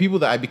 There are people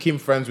that I became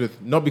friends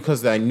with not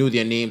because that I knew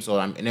their names or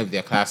I'm in any of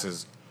their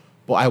classes,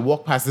 but I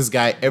walk past this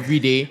guy every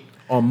day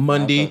on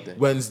Monday,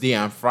 Wednesday,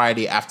 and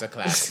Friday after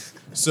class.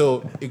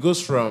 So it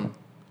goes from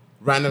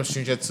random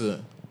stranger to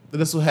the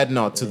little head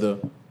nod to the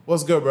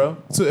what's good, bro?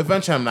 So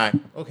eventually I'm like,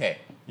 okay,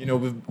 you know,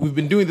 we've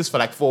been doing this for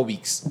like 4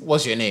 weeks.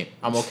 What's your name?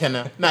 I'm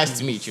Okena. Nice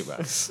to meet you, bro.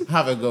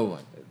 Have a good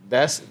one.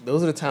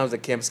 Those are the times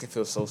that campus can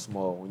feel so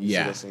small when you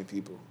see the same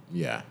people.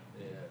 Yeah.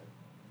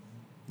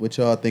 What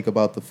y'all think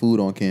about the food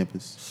on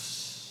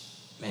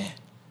campus? Man.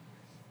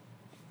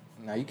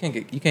 Now you can't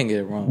get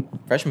it wrong.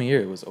 Freshman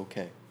year it was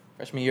okay.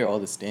 Freshman year all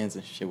the stands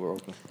and shit were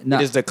open. Nah,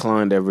 It just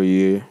declined every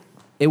year.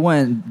 it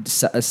went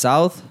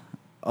south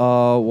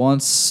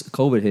once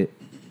COVID hit.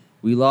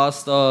 We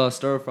lost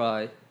stir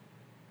fry.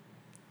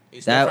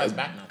 That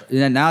back now.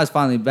 Yeah, now it's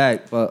finally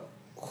back. But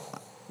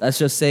let's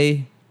just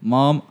say,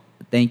 Mom,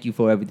 thank you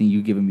for everything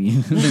you've given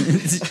me.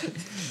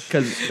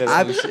 Because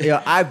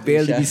I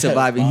barely be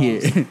surviving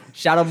here.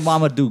 Shout out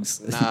Mama Dukes.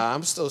 Nah,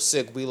 I'm still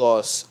sick. We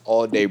lost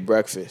all day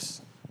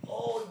breakfast.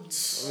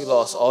 We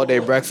lost all day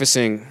breakfast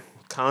in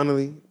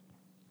Connolly.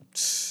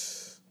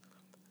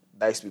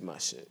 That used to be my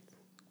shit.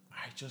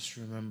 I just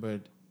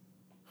remembered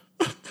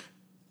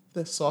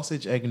the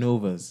sausage egg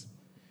novas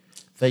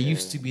that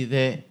used to be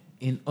there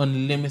in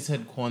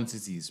unlimited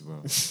quantities,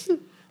 bro.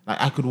 Like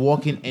I could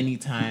walk in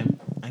anytime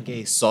and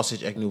get a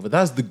sausage egg nova.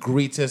 That's the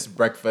greatest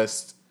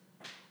breakfast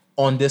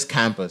on this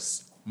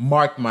campus.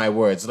 Mark my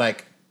words.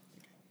 Like,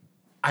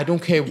 I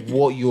don't care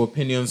what your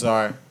opinions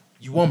are.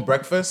 You want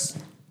breakfast?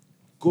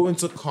 Go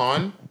into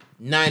Con,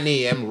 9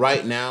 a.m.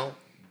 right now.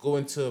 Go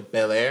into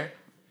Bel Air.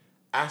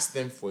 Ask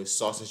them for a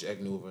sausage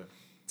egg nova.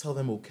 Tell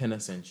them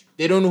Okena sent you.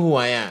 They don't know who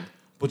I am.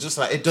 But just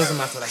like, it doesn't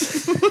matter. Like,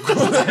 it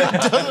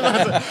doesn't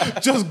matter.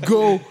 Just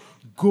go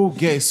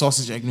get a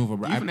sausage egg nova,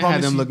 bro. Even I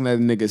had promise them you, looking at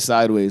the nigga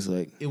sideways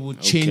like, it will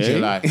change okay. your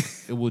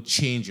life. It will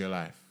change your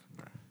life,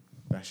 bro.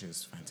 That shit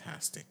is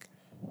fantastic.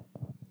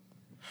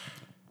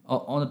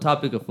 On the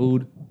topic of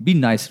food, be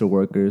nice to the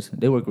workers.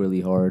 They work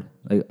really hard,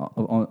 like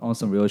on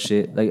some real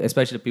shit. Like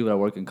especially the people that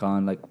work in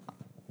con. Like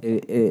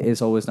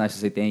it's always nice to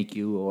say thank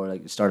you or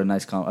like start a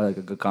nice like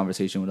a good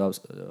conversation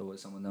with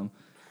some of them.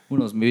 Who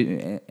knows?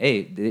 Maybe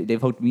hey, they've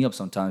hooked me up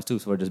sometimes too.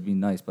 So just be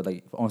nice, but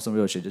like on some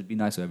real shit, just be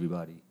nice to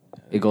everybody.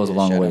 It goes a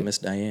long shout way. out Miss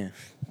Diane.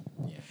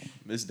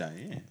 Miss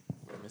Diane.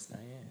 Miss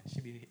Diane.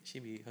 She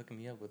be hooking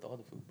me up with all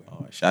the food, bro.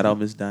 Oh, shout out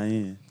Miss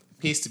Diane.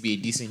 Pays to be a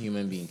decent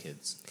human being,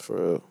 kids. for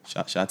real. Should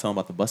I tell them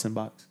about the busing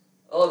box?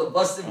 Oh, the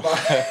busted box.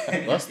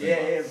 Busted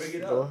yeah, bring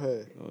it up. Go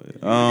ahead.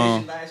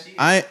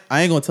 I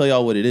ain't gonna tell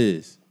y'all what it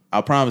is. I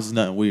promise it's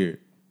nothing weird.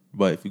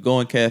 But if you go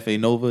in Cafe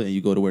Nova and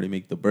you go to where they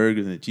make the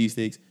burgers and the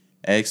cheesesteaks,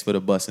 ask for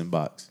the busing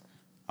box.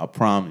 I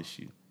promise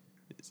you,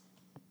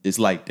 it's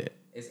like that.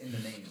 It's in the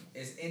name.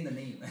 It's in the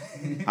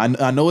name.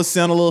 I know it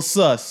sound a little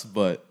sus,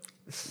 but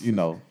you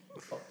know,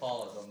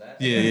 Pause on that.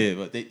 yeah.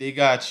 But they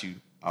got you.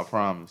 I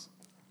promise.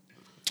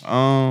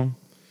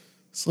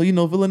 So you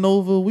know,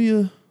 Villanova,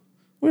 we're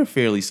a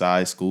fairly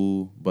sized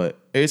school, but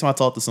every time I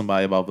talk to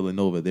somebody about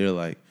Villanova, they're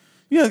like,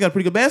 "You guys got a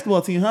pretty good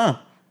basketball team, huh?"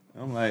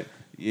 I'm like,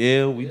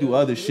 "Yeah, we do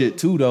other shit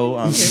too, though."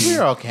 I mean,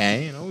 We're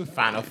okay, you know. We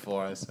Final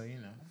Four, so you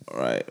know.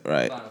 right.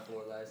 Final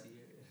Four last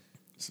year.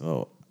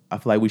 So I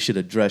feel like we should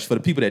address, for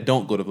the people that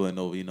don't go to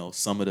Villanova, you know,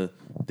 some of the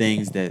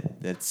things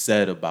that's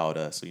said about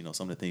us, or, you know,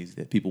 some of the things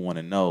that people want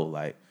to know.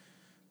 Like,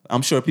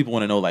 I'm sure people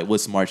want to know, like,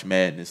 what's March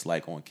Madness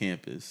like on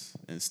campus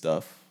and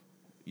stuff,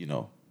 you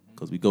know,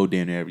 because we go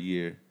down there every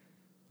year.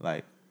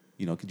 Like,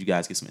 you know, could you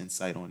guys get some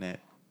insight on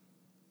that?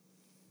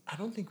 I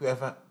don't think we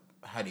ever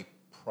had a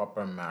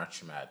proper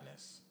March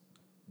Madness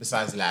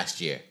besides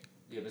last year.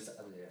 Yeah,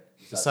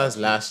 Besides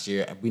last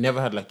year, we never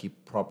had like a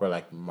proper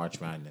like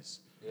March Madness.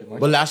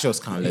 But last year was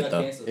kind of lit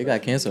though. It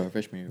got canceled our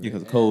freshman year.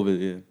 Because of COVID,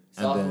 yeah.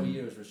 Sophomore then-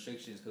 year was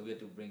restrictions because we had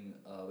to bring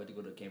we had to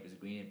go to campus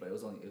green, but it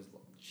was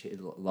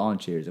lawn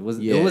chairs. It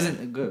wasn't. Yeah. It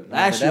wasn't good.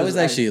 Nah, but that was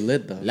actually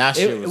lit though. Last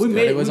year was we good.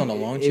 made It was on the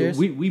lawn chairs?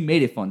 We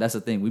made it fun. That's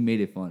the thing. We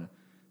made it fun.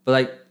 But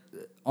like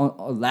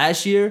on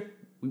last year,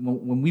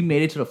 when we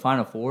made it to the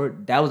Final Four,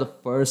 that was the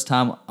first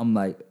time I'm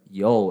like,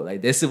 yo,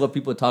 like this is what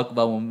people talk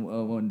about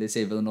when they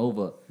say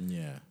Villanova.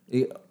 Yeah.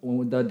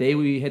 When the day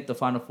we hit the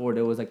Final Four,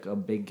 there was like a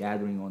big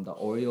gathering on the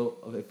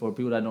Oreo. Okay, for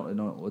people that don't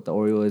know what the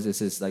Oreo is,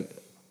 this is like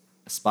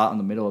a spot in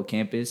the middle of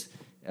campus.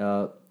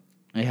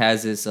 It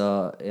has this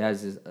it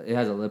has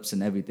ellipse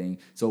and everything.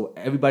 So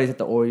everybody's at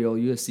the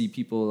Oreo. You see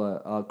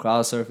people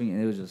crowd surfing,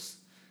 and it was just.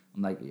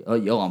 I'm like, oh,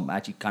 yo, I'm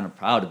actually kind of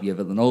proud to be a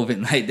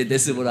Villanovan. Like,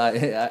 this is what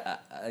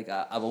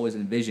I've always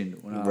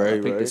envisioned when I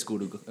Right, pick right. this school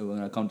to go,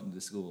 when I come to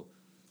the school.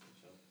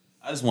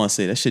 I just want to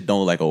say that shit don't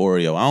look like an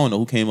Oreo. I don't know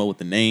who came up with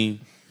the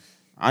name.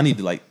 I need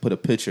to like put a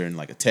picture and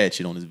like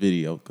attach it on this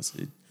video because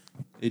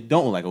it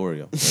don't look like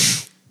Oreo.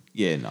 But,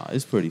 yeah, nah,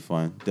 it's pretty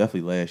fun.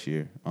 Definitely last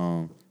year.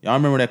 Y'all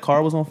remember that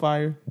car was on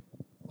fire?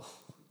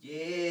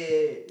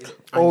 Yeah.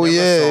 Oh never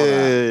yeah, saw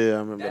that. I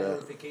remember That that.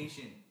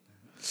 notification.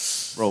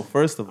 Bro,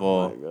 first of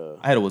all, God.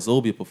 I had a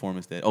Wazobia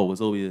performance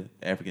Wazobia,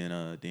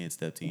 African dance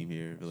step team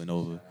here,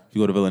 Villanova. If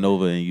you go to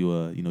Villanova and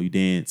you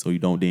dance or you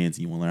don't dance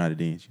and you want to learn how to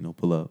dance,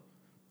 pull up.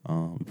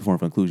 We perform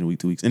for Inclusion Week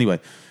 2 weeks. Anyway,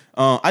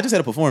 I just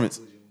had a performance,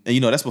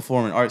 and that's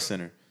Performing Arts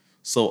Center.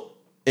 So,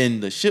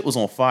 and the shit was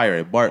on fire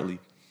at Bartley.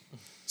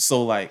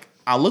 So like,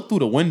 I looked through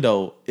the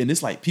window and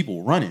it's like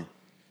people running,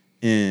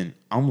 and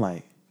I'm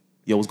like,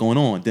 yo, what's going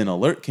on? Then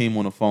alert came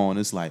on the phone.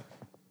 It's like,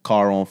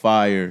 car on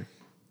fire,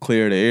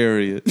 clear the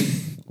area.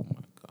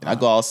 And I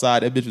go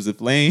outside, that bitch was in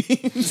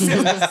flames.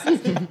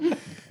 And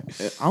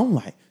I'm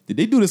like, did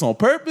they do this on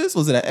purpose?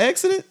 Was it an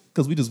accident?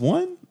 Because we just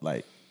won?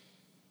 Like,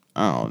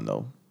 I don't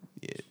know.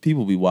 Yeah,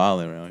 people be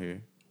wilding around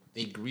here.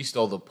 They greased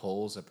all the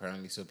poles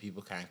apparently so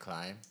people can't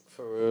climb.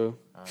 For real.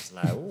 I was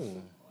like,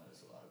 ooh.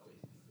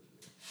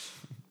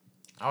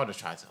 I would have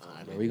tried to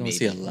climb. We're going to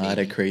see a lot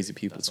of crazy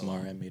people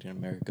tomorrow at Made in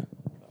America.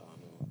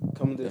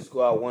 Coming to the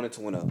school, I wanted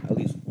to win at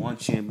least one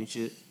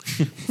championship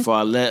before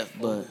I left,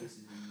 but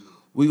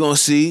we gonna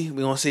see.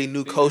 We gonna see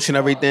new coach and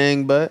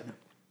everything, but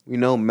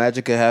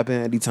magic could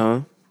happen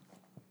anytime.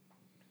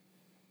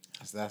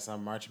 That's our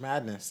March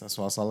Madness. That's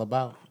what it's all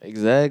about.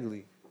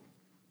 Exactly.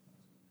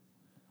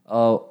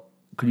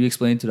 Could you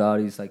explain to the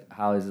audience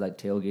how is it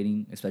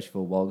tailgating, especially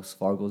for Wells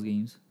Fargo's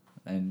games?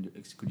 And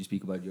could you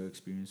speak about your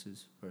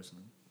experiences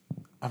personally?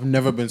 I've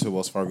never been to a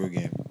Wells Fargo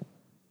game.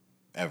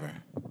 Ever.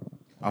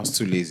 I was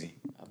too lazy.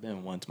 I've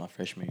been once my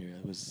freshman year.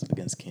 It was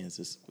against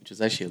Kansas, which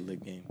was actually a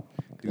lit game.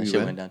 we That shit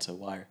win? went down to a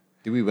wire.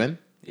 Did we win?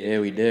 Yeah,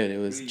 we did. It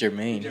was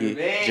Jermaine.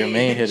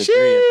 Jermaine hit a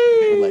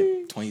three with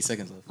like 20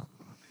 seconds left.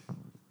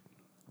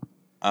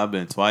 I've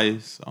been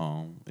twice.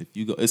 If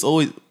you go, it's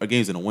always our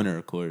games in the winter,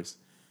 of course.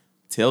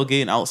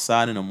 Tailgating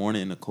outside in the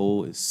morning in the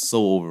cold is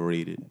so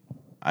overrated.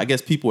 I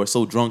guess people are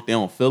so drunk they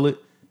don't feel it,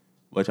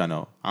 which I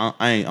know.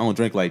 I don't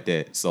drink like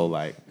that. So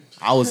like,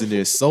 I was in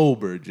there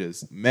sober,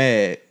 just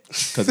mad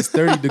because it's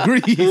 30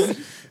 degrees,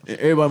 and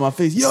everybody in my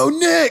face, yo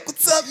Nick,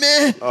 what's up,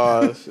 man?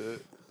 Oh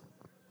shit.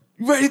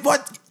 You ready for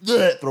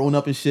it? Throwing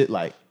up and shit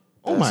like,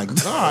 Oh my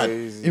God.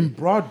 crazy. In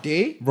broad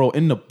day? bro,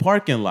 in the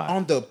parking lot.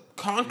 On the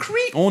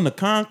concrete? On the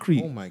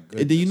concrete. Oh, my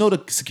And then goodness.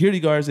 the security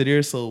guards are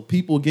there, so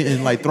people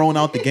getting thrown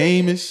out the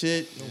game and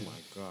shit. Oh my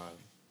God.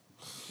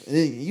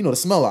 And then, the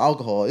smell of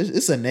alcohol.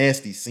 It's a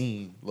nasty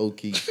scene, low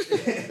key.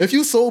 If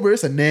you sober,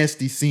 it's a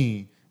nasty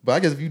scene. But I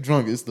guess if you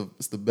drunk, it's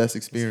the best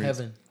experience.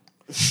 Heaven.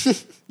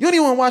 You don't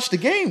even want to watch the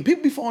game.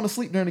 People be falling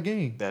asleep during the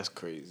game. That's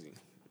crazy.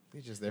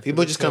 They just there for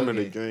People the just coming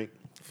to tailgate. drink.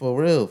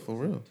 For real. Talk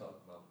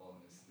about falling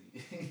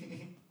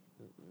asleep.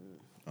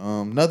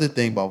 Another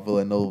thing about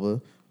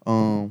Villanova,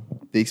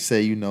 they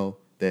say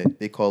that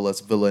they call us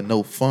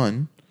Villanova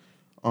fun.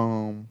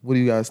 What do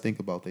you guys think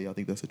about that? Y'all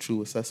think that's a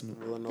true assessment?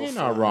 They're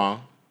not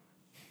wrong.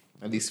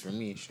 At least for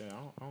me, shit.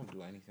 I don't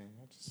do anything.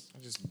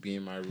 I just be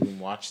in my room,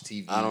 watch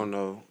TV. I don't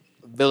know.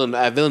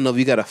 At Villanova,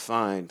 you gotta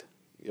find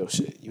your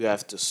shit. You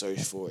have to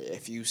search for it.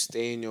 If you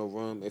stay in your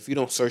room, if you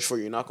don't search for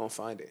it, you're not gonna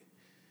find it.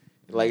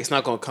 Like, it's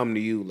not gonna come to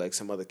you like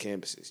some other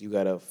campuses. You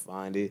gotta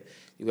find it.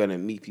 You gotta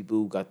meet people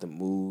who got the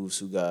moves,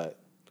 who got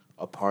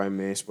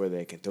apartments where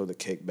they can throw the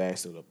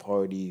kickbacks to the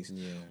parties.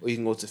 Yeah. Or you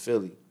can go to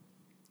Philly.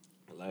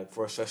 Like,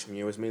 for freshman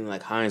year, it was mainly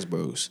like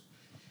Hinesboro's.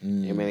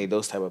 And mainly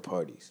those type of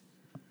parties.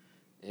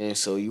 And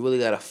so you really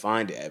gotta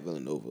find it at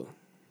Villanova.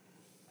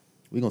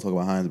 We're gonna talk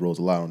about Hinesboro's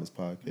a lot on this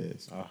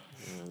podcast.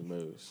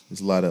 Hinesboro's.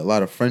 There's a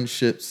lot of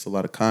friendships, a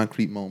lot of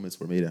concrete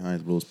moments were made at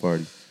Hinesboro's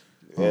party.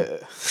 Yeah. Them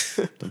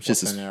shits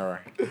What's an is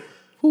error?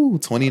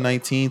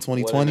 2019,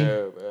 2020. What an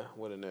era, bro.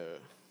 What an era.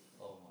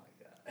 Oh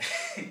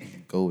my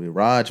God. Go.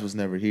 Raj was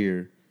never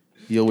here.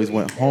 He always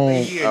went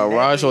home.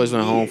 Raj always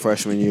went home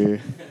freshman year.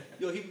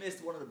 Yo, he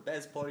missed one of the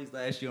best parties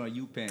last year on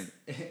UPenn.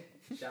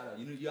 Shout out.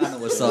 Y'all know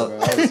what's up.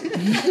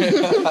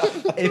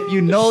 If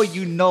you know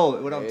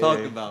what I'm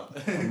talking about.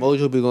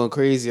 Mojo be going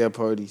crazy at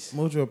parties.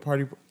 Mojo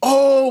party.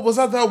 Oh, was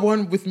that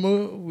one with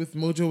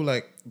Mojo?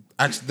 Like,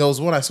 actually, there was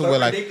one I saw where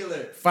like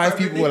Perpendicular. 5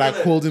 people were like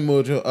holding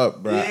Mojo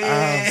up, bro.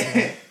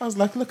 Yeah. I was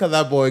like, look at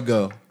that boy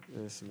go.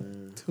 Yes,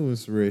 man. Too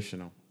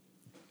inspirational.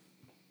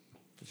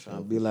 Trying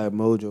to be like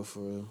Mojo for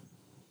real.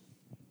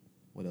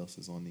 What else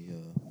is on the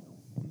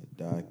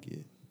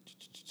docket?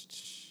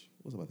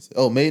 What was I about to say?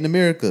 Oh, Made in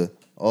America.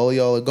 All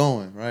y'all are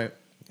going, right?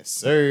 Yes,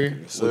 sir.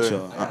 What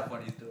y'all? I got a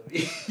funny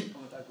story. I'm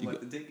gonna talk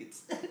about the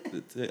tickets.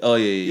 Oh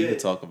yeah, you can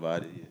talk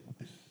about it.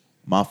 Yeah.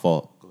 My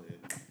fault. Go ahead.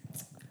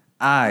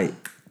 All right.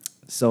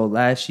 So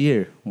last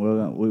year,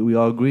 we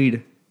all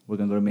agreed we're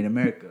gonna go to Made in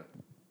America.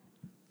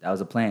 That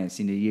was a plan.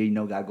 Senior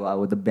year, gotta go out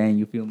with a bang.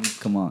 You feel me?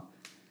 Come on.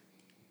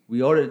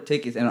 We ordered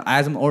tickets, and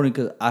as I'm ordering,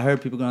 cause I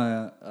heard people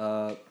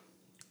gonna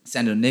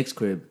send to Nick's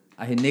crib.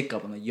 I hit Nick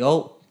up. I'm like,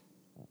 yo,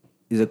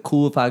 is it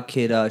cool if I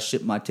could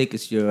ship my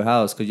tickets to your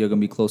house because you're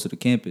gonna be closer to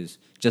campus,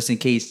 just in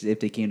case if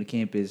they came to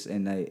campus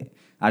and I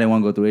didn't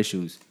want to go through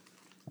issues.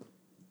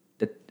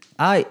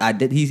 I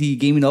did. He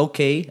gave me the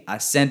okay. I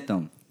sent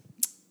them.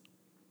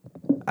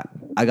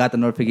 I got the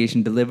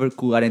notification delivered.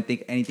 Cool. I didn't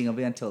think anything of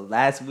it until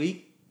last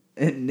week.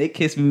 And Nick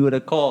hits me with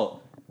a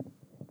call.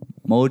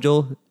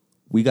 Mojo,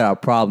 we got a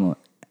problem.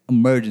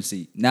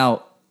 Emergency.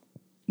 Now,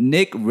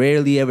 Nick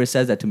rarely ever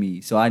says that to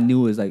me, so I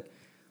knew it was like,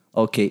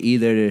 okay,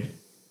 either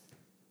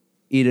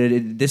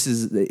this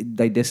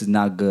is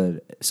not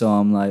good. So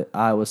I'm like,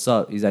 all right, what's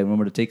up? He's like,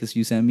 remember the tickets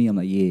you sent me? I'm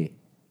like, yeah.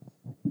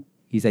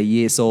 He's like,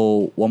 yeah.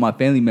 So one of my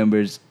family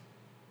members,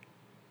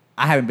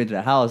 I haven't been to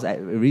the house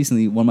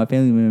recently. One of my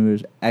family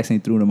members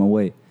accidentally threw them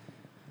away.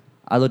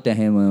 I looked at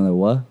him and I'm like,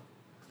 what?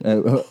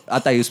 I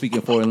thought he was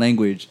speaking foreign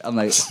language. I'm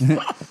like,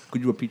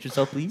 could you repeat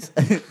yourself, please?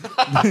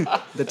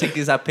 The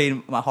tickets I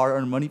paid my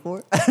hard-earned money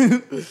for.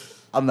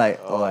 I'm like,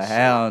 oh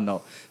hell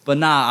no. But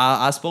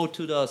nah, I spoke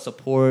to the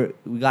support.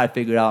 We got to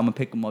figure it out. I'm gonna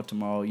pick them up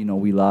tomorrow. You know,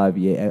 we live,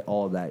 yeah,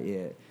 all that,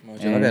 yeah.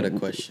 Mojo, I got a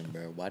question,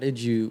 bro. Why did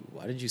you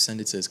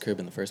send it to his crib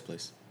in the first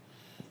place?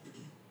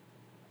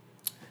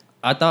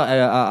 I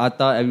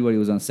thought everybody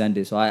was gonna send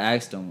it, so I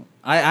asked him.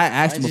 I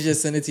asked him. Why'd you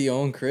just send it to your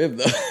own crib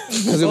though?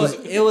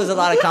 It was a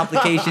lot of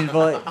complications,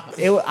 but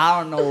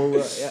I don't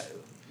know.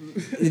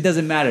 It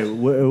doesn't matter.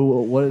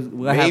 We'll have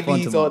fun Maybe he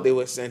tomorrow. thought they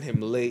would send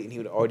him late and he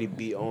would already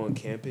be on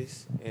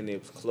campus, and it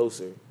was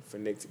closer for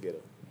Nick to get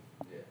him.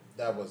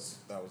 That was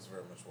very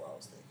much what I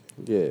was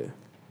thinking. Yeah.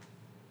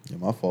 Yeah,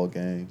 my fault,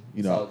 gang.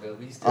 You It's all know, good.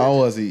 We still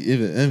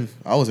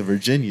I was in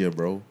Virginia,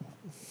 bro,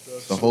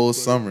 the whole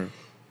summer.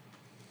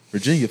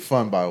 Virginia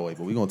fun, by the way,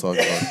 but we're gonna talk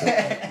about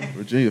that.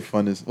 Virginia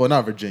fun is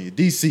not Virginia.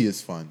 DC is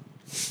fun.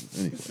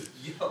 Anyway,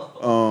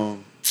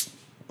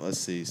 let's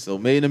see. So,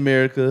 Made in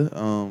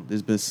America.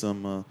 There's been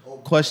some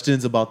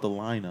questions about the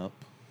lineup.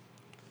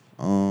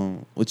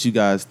 What you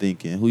guys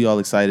thinking? Who y'all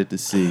excited to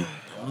see?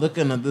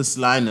 Looking at this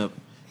lineup,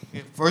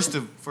 First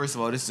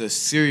of all, this is a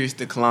serious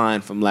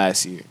decline from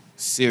last year.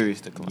 Serious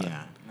decline.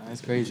 yeah.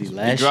 That's crazy.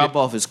 The drop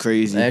off is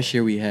crazy. Last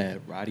year we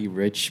had Roddy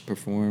Ricch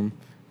perform.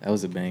 That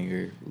was a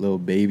banger. Lil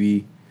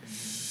Baby.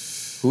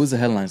 Who was the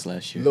headlines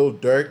last year? Lil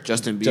Durk,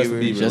 Justin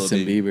Bieber. Justin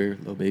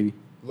Bieber, Lil Baby.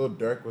 Lil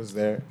Durk was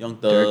there. Young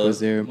Thug Dirk was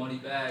there. money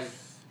bag.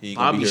 He ain't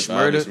Bobby gonna be here for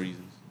obvious Shmurda.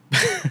 reasons.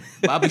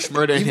 Bobby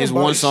Shmurda and Even his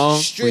Bobby one song.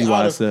 straight What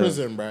out I of said.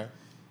 prison, bruh.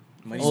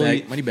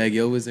 Moneybag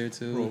Yo was there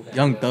too.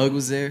 Young Thug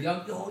was there.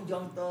 Young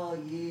Thug,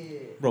 yeah.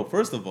 Bro,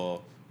 first of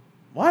all,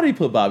 why they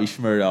put Bobby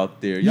Shmurda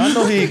out there? Y'all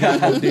know he ain't got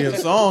no damn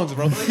songs,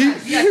 bro.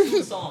 He had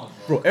 2 songs,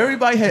 Bro,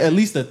 everybody had at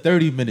least a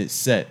 30-minute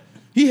set.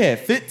 He had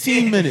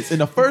 15 minutes, and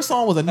the first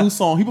song was a new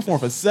song. He performed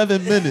for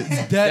 7 minutes.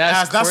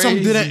 That song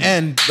crazy. didn't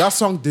end. That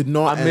song did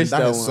not end. missed That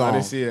that is one. song. I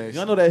didn't see that.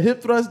 Y'all know that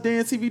hip thrust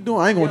dance he be doing?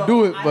 I ain't gonna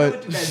do it,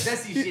 but that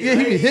zesty shit. yeah,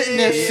 he be hitting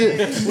that shit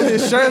with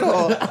his shirt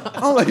off.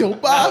 I'm like, yo,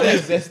 Bobby. Yo,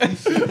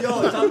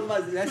 talking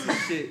about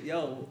zesty shit.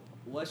 Yo,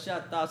 what's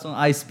your thoughts on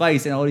Ice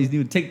Spice and all these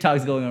new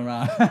TikToks going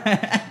around?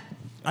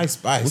 Ice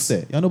Spice. What's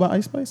that? Y'all know about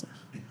Ice Spice?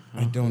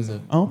 I don't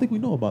know. I don't think we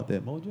know about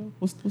that, Mojo.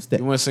 What's that?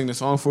 You want to sing the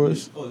song for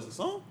us? Oh, is it a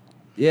song?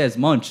 Yeah, it's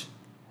Munch.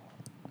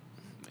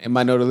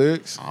 Anybody know the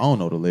lyrics? I don't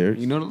know the lyrics.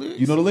 You know the lyrics?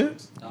 You know the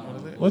lyrics?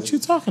 What you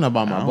talking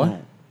about, my I boy?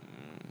 don't.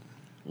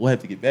 We'll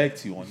have to get back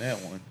to you on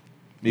that one.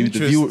 Maybe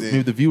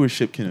Interesting. the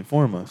viewership can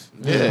inform us.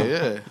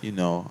 Yeah. You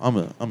know,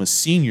 I'm a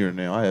senior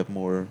now. I have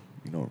more,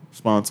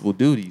 responsible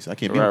duties. I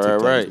can't be on Right,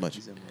 TikTok right. as much.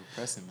 These are more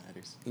pressing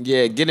matters.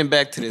 Yeah, getting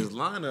back to this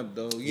lineup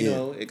though, you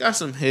know, it got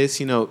some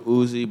hits. You know,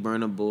 Uzi,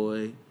 Burna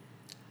Boy,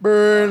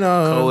 Burn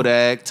up.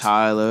 Kodak,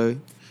 Tyler,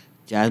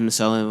 Jasmine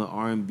Sullivan,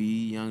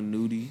 R&B, Young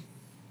Nudie.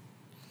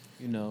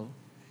 You know,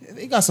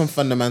 They got some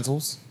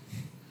fundamentals.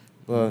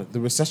 But the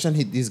recession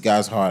hit these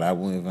guys hard, I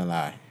won't even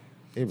lie.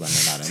 They running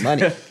out of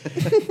money.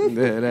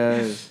 that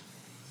is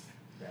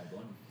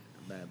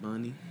Bad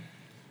Bunny.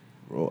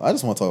 Bro, I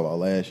just want to talk about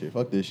last year.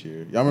 Fuck this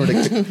year. Y'all remember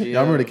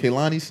the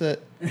Kehlani set?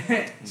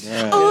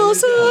 Oh,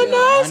 so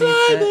nice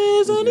like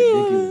this.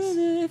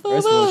 Ridiculous.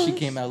 First of all, she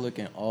came out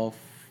looking all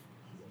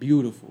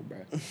beautiful, bro.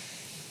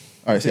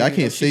 All right, see, I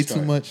can't say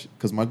too much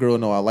because my girl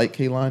know I like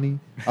Kehlani.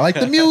 I like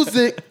the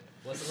music.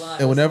 What's the line?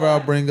 And whenever I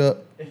bring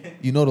up,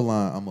 you know the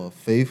line, I'm a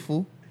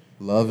faithful,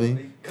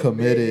 loving,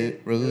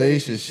 committed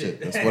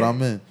relationship. That's what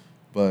I'm in.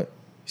 But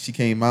she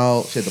came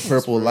out, she had the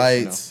purple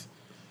lights.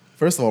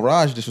 First of all,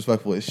 Raj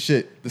disrespectful as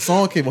shit. The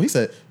song came on, he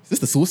said, "Is this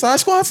the Suicide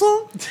Squad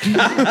song?"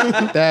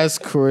 That's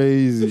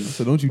crazy.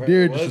 So don't you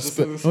dare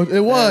disrespect. It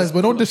was,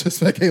 but don't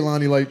disrespect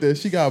Kehlani like that.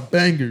 She got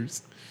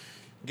bangers.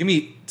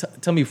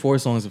 Tell me 4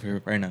 songs of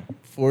her right now.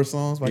 4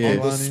 songs by On the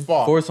Kehlani.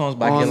 spot. 4 songs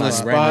by On the Kehlani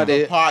spot,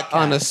 right now.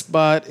 on the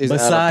spot is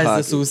Besides out the of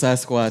pocket. Suicide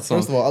Squad song.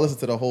 First of all, I listened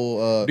to the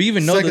whole do you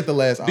even know second to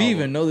last Do album. you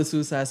even know the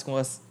Suicide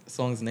Squad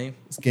song's name?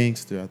 It's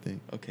Gangster, I think.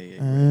 Okay,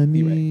 yeah. I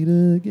need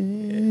a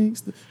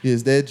gangster. Yeah,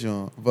 it's that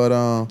John.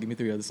 But Give me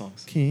 3 other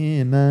songs.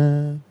 can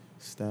I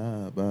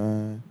stop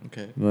by?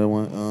 Okay. You know that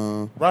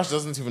one? Rush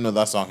doesn't even know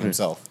that song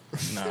himself.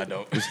 Nah, I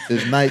don't.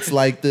 There's nights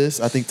like this.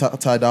 I think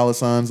Ty Dolla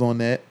 $ign's on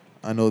that.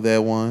 I know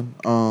that one.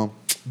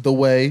 The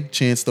Way,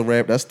 Chance the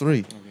Rap. That's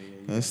 3.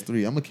 That's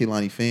 3. I'm a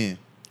Kehlani fan.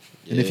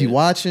 And if you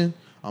watching,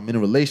 I'm in a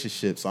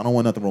relationship, so I don't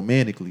want nothing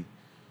romantically.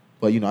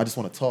 But, I just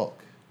want to talk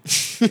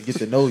and get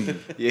to know you.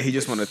 Yeah, he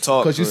just want to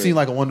talk. Because you seem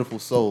like a wonderful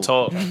soul.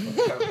 Talk. Put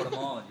them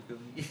on.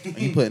 You feel me?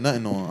 And you put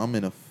nothing on. I'm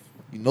in a...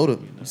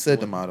 You said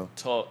the motto.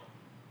 Talk.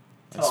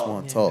 I just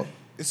want to talk.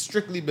 It's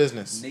strictly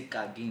business. Nick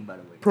got game, by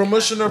the way.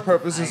 Promotional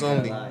purposes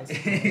only.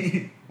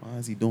 Why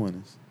is he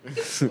doing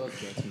this?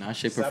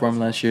 Tinashe performed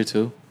last year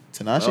too.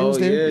 Tinashe was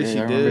there? Yeah, she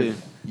I remember. did.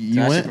 You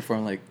Tinashe went?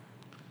 performed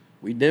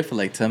we did for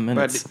 10 Bro,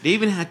 minutes. they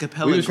even had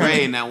Capella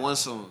Gray in that one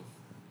song.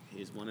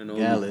 He's one and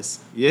only. Gallus.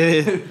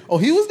 Yeah. Oh,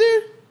 he was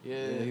there?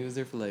 Yeah, he was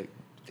there for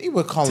They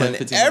were calling 10,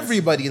 15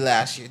 everybody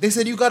last year. They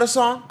said, "You got a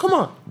song? Come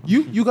on.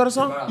 You got a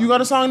song? You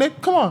got a song,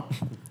 Nick? Come on."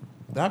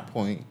 That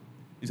point.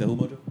 You said who,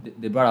 Mojo?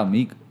 They brought out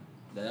Meek.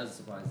 That was a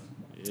surprise.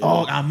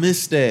 Oh, I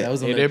missed that. That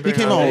was on Yeah, the, they he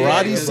came bring on out-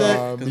 Roddy's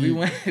set. because we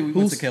went to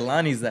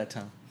Kehlani's that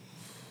time.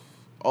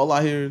 All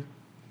I hear...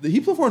 Did he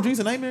perform Dreams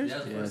and Nightmares?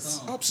 That was the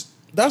first song.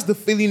 That's the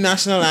Philly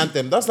national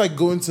anthem. That's like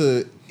going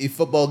to a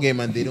football game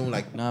and they don't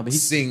Nah, but he-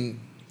 sing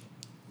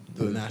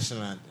the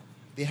national anthem.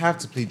 They have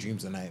to play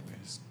Dreams and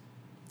Nightmares.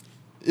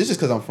 It's just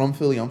because I'm from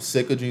Philly. I'm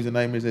sick of Dreams and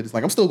Nightmares. It's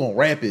like, I'm still going to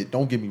rap it.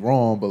 Don't get me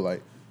wrong. But,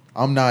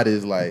 I'm not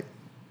as,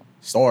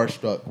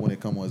 starstruck when it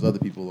comes on as other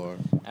people are.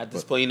 At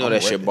this But point, you know I'ma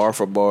that rap shit bar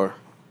for bar.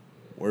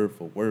 Word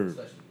for word.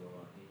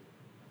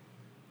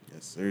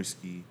 Yes,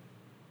 Sirski.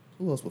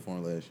 Who else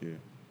performed last year?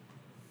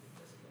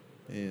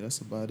 Yeah, that's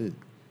about it.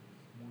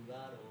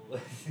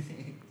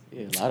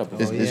 Yeah, a lot of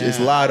It's, people. it's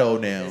Lotto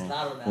now. It's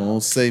Lotto now.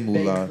 Don't say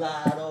Moolah.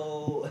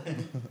 Lotto.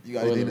 You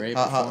got Or the anything? Ray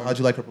How'd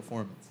you like her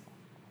performance?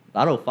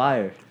 Lotto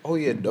fire. Oh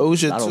yeah,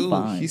 Doja Lotto too.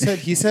 fine. He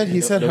said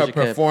Doja her Cat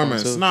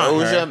performance, too. not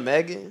Doja, her.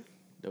 Megan.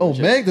 Oh,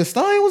 Meg Thee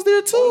Stallion was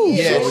there too.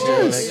 Yeah,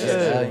 Yes.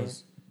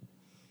 Doja,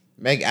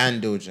 Meg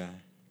and Doja.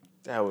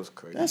 That was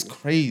crazy. That's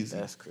crazy.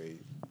 That's crazy.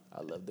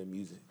 I love their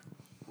music.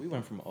 We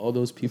went from all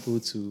those people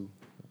to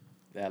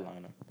that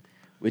lineup,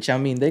 which I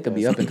mean they could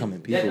be up and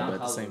coming people, but at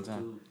the same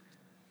time,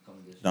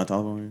 Don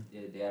Toliver here?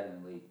 Yeah, they had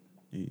him late.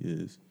 He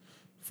is.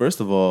 First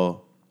of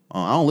all,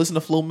 I don't listen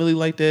to Flo Milli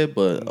like that,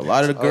 but a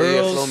lot of the Oh, yeah,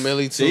 girls, Flo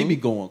Milli too. they be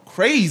going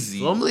crazy.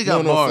 Flo Milli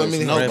got No, bars. Flo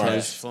Milli No has cap.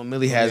 bars. Flo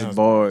Milli has has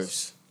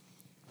bars.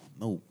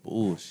 No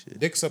bullshit.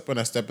 Dicks up when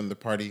I step in the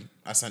party.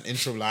 As an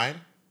intro line,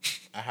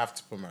 I have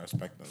to put my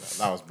respect on that.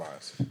 That was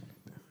bars.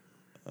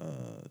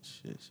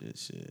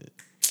 Shit.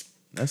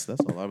 That's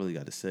all I really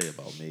got to say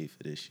about May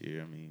for this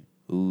year. I mean,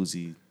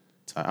 Uzi.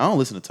 I don't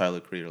listen to Tyler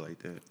Creator like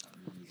that.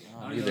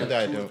 Neither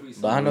I do.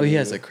 but I know he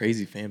has a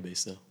crazy fan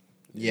base though.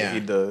 Yeah.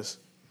 He does.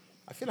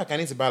 I feel like I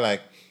need to buy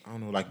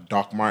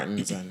Doc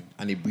Martens and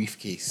a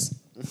briefcase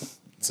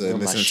to Wear my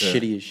listen to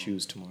shittiest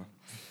shoes tomorrow.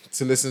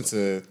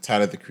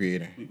 Tyler the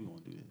Creator. We gonna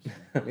do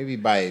this. Maybe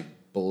buy a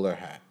bowler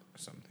hat or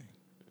something.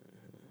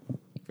 I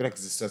feel like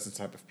there's a certain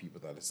type of people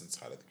that listen to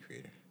Tyler the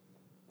Creator.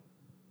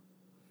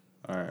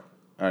 All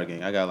right,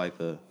 gang. I got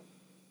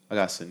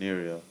a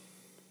scenario.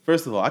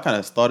 First of all, I kind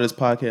of started this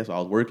podcast while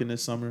I was working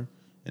this summer,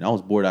 and I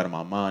was bored out of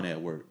my mind at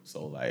work.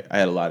 So I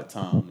had a lot of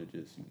time to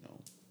just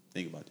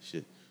think about the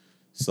shit.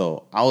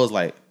 So I was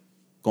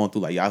going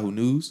through Yahoo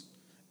News,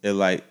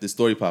 and this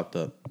story popped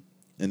up,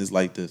 and it's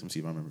like this. Let me see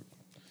if I remember.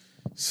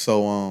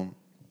 So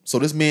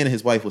this man and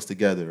his wife was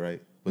together,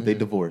 right? But they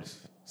divorced,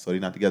 so they're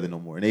not together no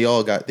more. And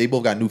they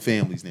both got new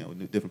families now,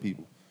 with different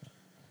people.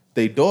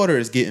 Their daughter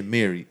is getting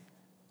married,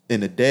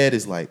 and the dad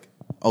is like,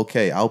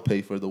 "Okay, I'll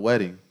pay for the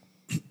wedding."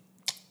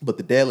 But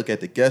the dad look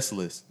at the guest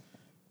list,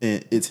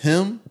 and it's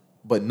him,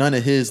 but none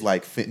of his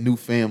new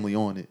family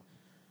on it.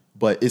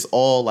 But it's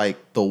all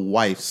the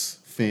wife's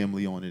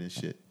family on it and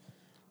shit.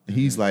 And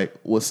he's like,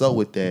 "What's up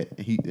with that?"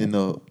 And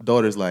the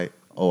daughter's like,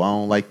 "Oh, I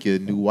don't like your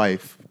new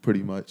wife,"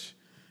 pretty much.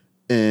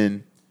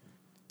 And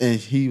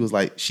he was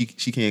like, "She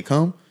can't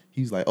come."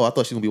 He's like, "Oh, I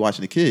thought she was gonna be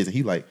watching the kids." And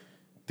he like,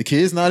 "The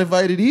kids not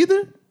invited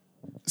either."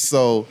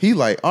 So he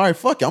like, "All right,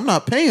 fuck it, I'm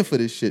not paying for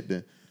this shit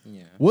then."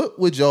 Yeah. What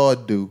would y'all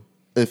do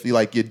if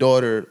your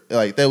daughter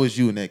that was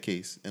you in that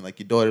case, and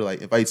your daughter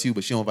invites you,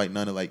 but she don't invite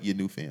none of your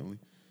new family?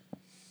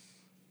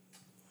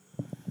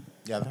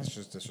 Yeah, that's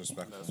just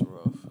disrespectful. That's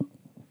rough.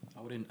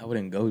 I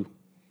wouldn't go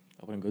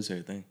to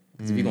her thing.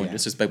 'Cause if you're gonna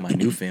disrespect my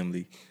new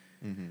family,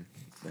 then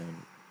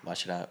why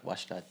should I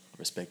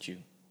respect you?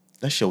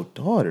 That's your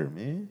daughter,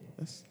 man.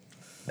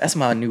 That's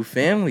my new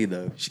family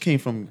though. She came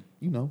from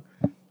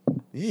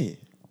yeah,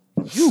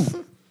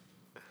 you.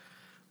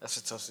 That's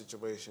a tough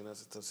situation.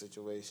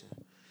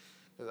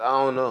 'Cause I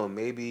don't know.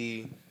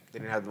 Maybe they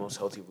didn't have the most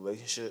healthy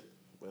relationship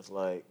with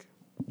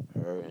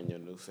her and your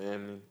new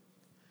family.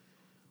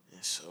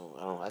 And so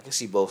I don't know. I can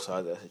see both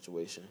sides of that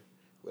situation.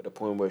 With the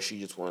point where she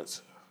just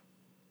wants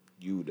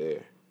you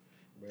there.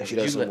 And she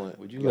doesn't want.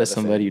 Would you your let other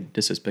somebody family.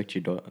 disrespect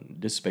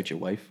your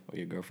wife or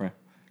your girlfriend?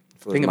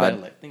 If it was Think my- about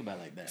it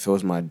like that. If it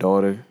was my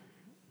daughter.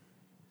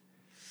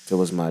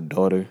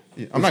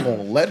 Yeah, I'm not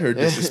gonna let her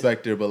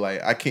disrespect her, but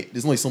I can't.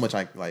 There's only so much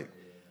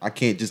I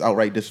can't just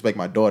outright disrespect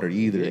my daughter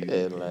either.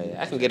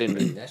 Yeah, I can get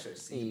in That's your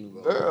scene,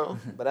 bro. girl,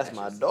 but that's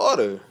my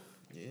daughter.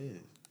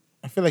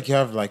 I feel like you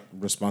have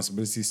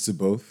responsibilities to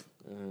both.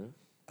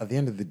 At the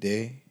end of the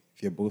day,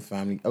 if you're both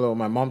family. Although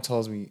my mom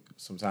tells me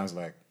sometimes,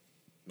 like,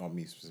 not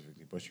me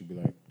specifically, but she'd be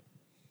like,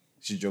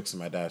 she jokes to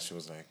my dad. She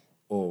was like,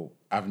 "Oh,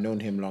 I've known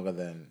him longer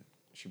than."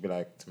 She'd be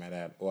like to my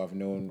dad, "Oh, I've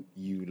known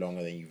you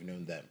longer than you've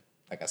known them."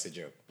 Like, as a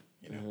joke,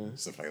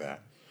 stuff like that.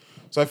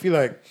 So I feel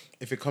like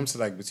if it comes to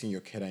like between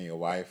your kid and your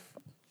wife,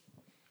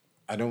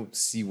 I don't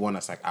see one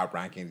as like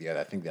outranking the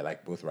other. I think they're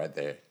like both right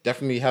there.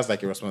 Definitely has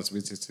like a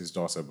responsibility to his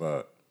daughter,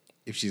 but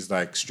if she's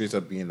like straight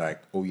up being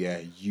like, "Oh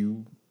yeah,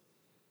 you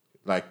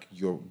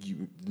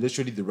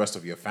literally the rest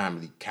of your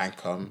family can't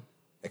come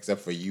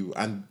except for you,"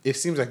 and it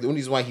seems like the only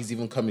reason why he's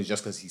even coming is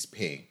just because he's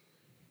paying.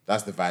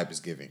 That's the vibe is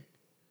giving,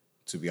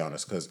 to be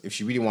honest. Because if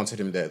she really wanted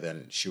him there,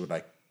 then she would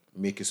like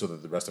make it so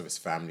that the rest of his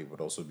family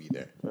would also be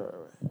there.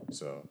 Right.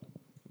 So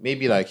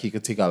maybe like he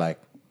could take out like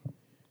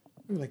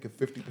maybe like a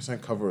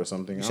 50% cover or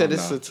something. You said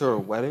this is to her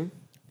wedding?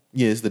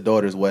 Yeah, it's the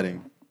daughter's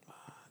wedding.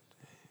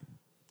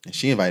 And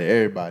she invited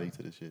everybody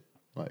to the shit.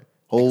 Like,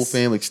 whole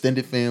family,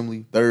 extended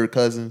family, third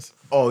cousins.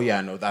 Oh,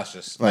 yeah, no, that's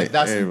just... Like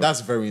that's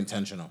very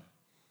intentional.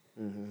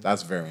 Mm-hmm.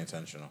 That's very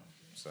intentional.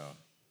 So,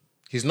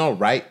 he's not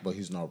right, but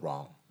he's not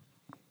wrong.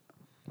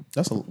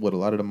 That's what a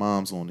lot of the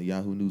moms on the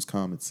Yahoo News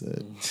comments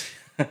said.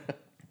 What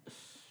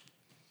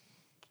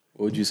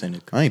would you say,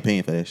 Nick? I ain't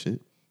paying for that shit.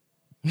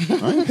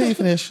 I ain't paying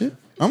for that shit.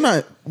 I'm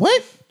not...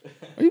 What?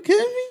 Are you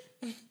kidding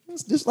me?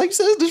 It's just, like you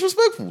said, it's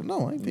disrespectful.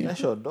 No, I ain't paying.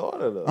 That's your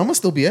daughter, though. I'm gonna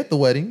still be at the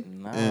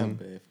wedding. Nah, and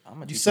babe.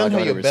 You send her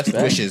your best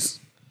wishes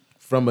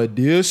from a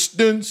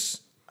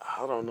distance.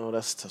 I don't know.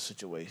 That's a tough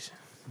situation.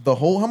 the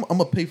whole, I'm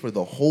gonna pay for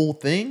the whole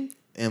thing,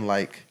 and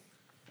like,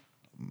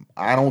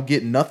 I don't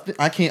get nothing.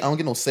 I don't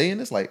get no say in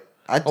this. Like,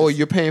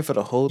 you're paying for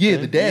the whole thing? Yeah,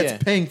 the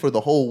dad's paying for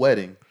the whole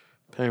wedding.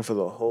 Paying for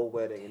the whole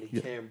wedding, and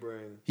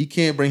he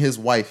can't bring his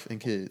wife and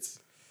kids.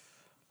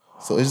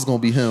 So it's just gonna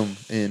be him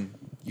and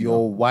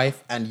your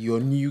wife and your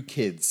new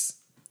kids.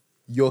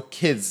 Your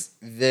kids,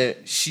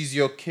 she's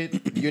your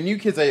kid. Your new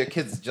kids are your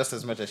kids just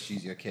as much as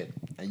she's your kid,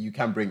 and you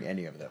can't bring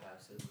any of them.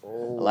 A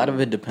lot of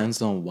it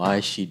depends on why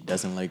she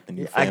doesn't like the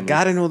new family. I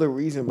gotta know the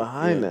reason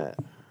behind that.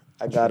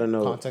 I gotta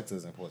know. Context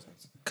is important.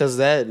 Because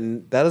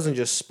that doesn't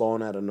just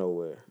spawn out of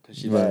nowhere.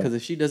 Because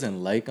if she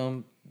doesn't like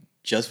him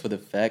just for the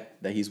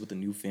fact that he's with the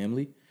new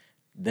family,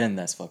 then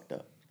that's fucked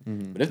up.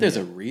 Mm-hmm. But if there's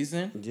a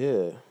reason,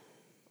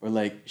 or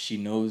like she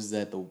knows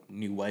that the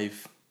new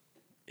wife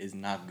is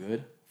not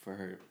good for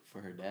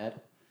her dad,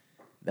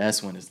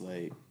 that's when it's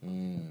like, all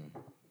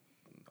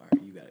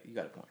right, you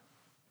got a point.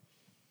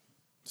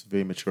 It's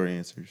very mature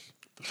answers.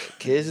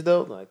 Kids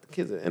though, like the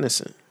kids are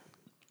innocent.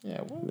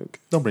 Yeah, well,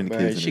 don't bring the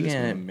kids into she this.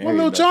 getting married. What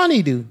little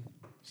Johnny do?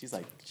 She's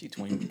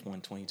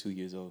 21, 22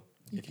 years old.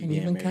 You can't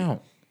even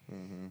count.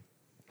 Mm-hmm.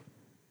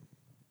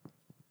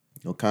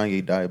 You know,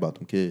 Kanye died about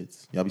them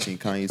kids. Y'all be seeing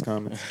Kanye's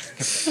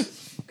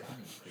comments?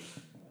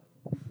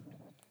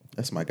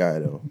 That's my guy,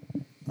 though.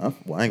 I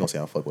ain't gonna say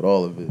I fuck with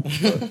all of it.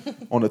 But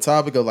on the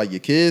topic of, like, your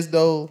kids,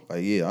 though,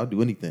 like, yeah, I'll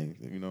do anything,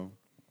 you know?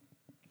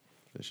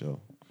 For sure.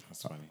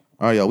 That's funny.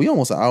 All right, y'all, we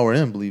almost an hour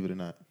in, believe it or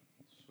not.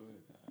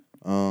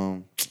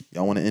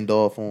 Y'all want to end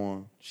off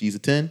on She's a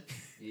 10?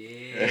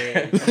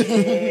 Yeah.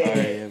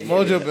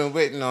 Mojo been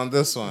waiting on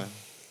this one.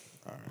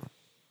 All right.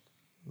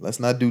 Let's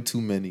not do too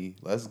many.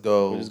 Let's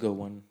go. We'll just go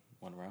one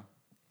round.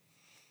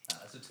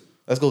 That's a 2.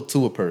 Let's go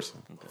 2 a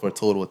person for a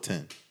total of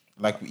 10.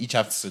 Like, we each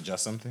have to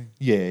suggest something?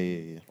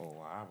 Yeah. Oh,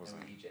 wow.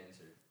 Each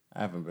answer.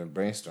 I haven't been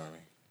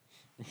brainstorming.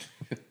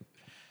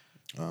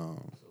 So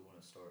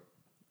want to start?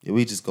 Yeah,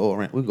 we just go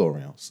around. We go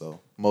around. So,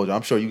 Mojo,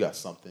 I'm sure you got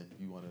something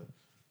you want to,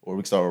 or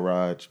we can start with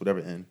Raj, whatever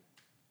end.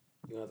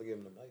 You don't have to give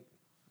him the mic.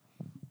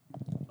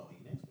 Oh, he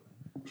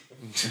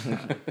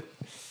next.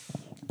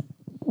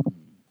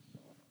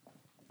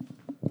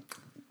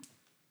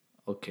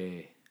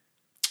 Okay.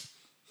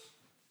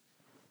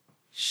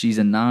 She's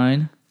a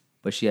 9,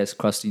 but she has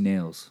crusty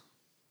nails.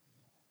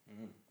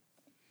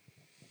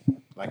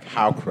 Like,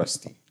 how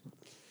crusty?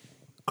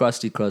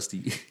 Crusty.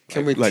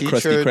 Can we like teach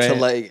crusty her crab? to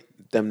like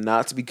them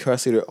not to be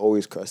crusty? They're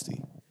always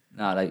crusty.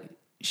 Nah, like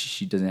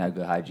she doesn't have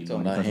good hygiene.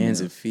 Talking when it about comes to hands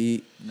nails. and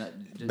feet. Not-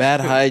 just- Bad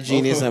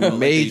hygiene is a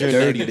major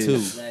dirty,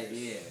 negative. too.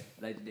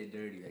 Like they're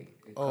dirty. Like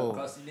Oh.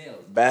 crusty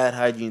nails. Bad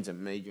hygiene is a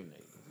major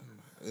negative.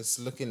 It's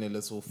looking a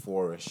little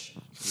 4-ish.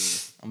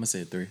 I'm gonna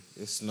say 3.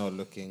 It's not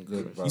looking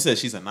good, bro. You said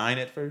she's a 9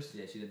 at first?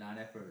 Yeah, she's a 9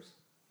 at first.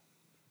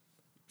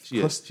 She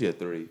had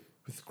 3.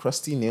 With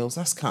crusty nails,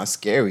 that's kind of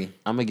scary.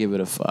 I'm gonna give it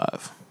a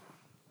 5.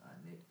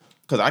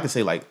 Because I can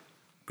say, like,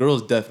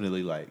 girls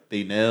definitely, like,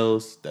 they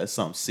nails, that's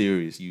something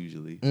serious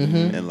usually.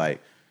 Mm-hmm. And,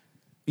 like,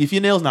 if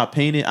your nails not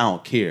painted, I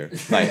don't care.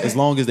 Like, as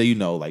long as they, you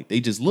know, like, they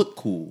just look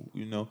cool,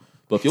 you know?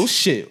 But if your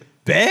shit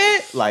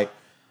bad, like,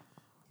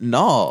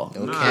 no.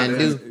 Can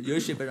do. Your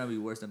shit better not be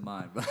worse than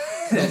mine, bro.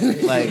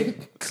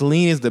 Like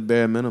clean is the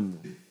bare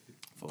minimum.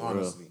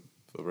 Honestly.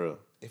 For real.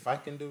 If I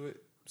can do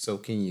it, so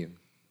can you.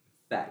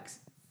 Facts.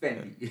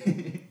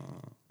 Fendi.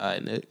 All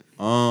right, Nick.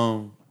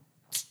 All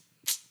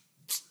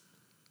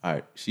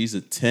right, she's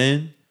a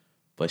 10,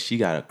 but she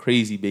got a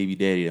crazy baby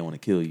daddy that want to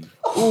kill you.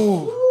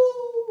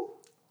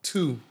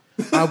 2.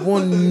 I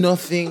want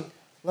nothing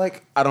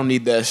Like, I don't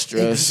need that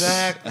stress.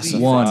 exactly. That's a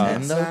One. five.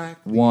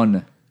 Exactly.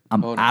 One.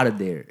 I'm Hold on. out of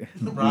there.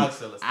 Hold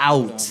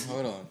Out.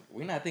 on.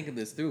 We're not thinking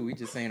this through. We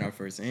just saying our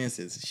first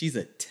answers. She's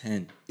a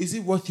 10. Is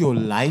it worth your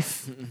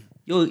life?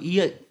 Yo,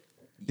 yeah.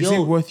 Is it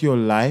worth your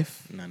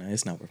life? No,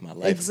 it's not worth my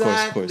life.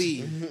 Of course.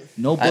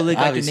 No bullet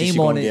got your Obviously, name she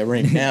on gonna it. get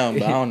ranked down,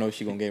 but I don't know if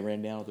she's gonna get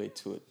ranked down all the way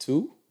to a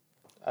 2.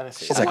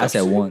 She's like I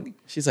said 1.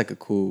 She's like a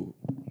cool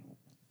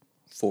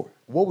 4.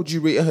 What would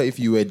you rate her if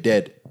you were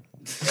dead?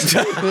 If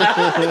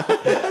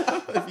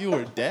you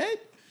were dead?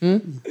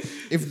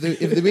 If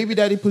the baby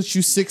daddy puts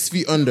you 6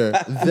 feet under,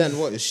 then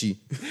what is she?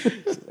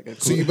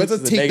 So you better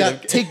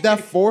take that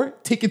 4,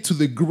 take it to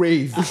the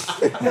grave.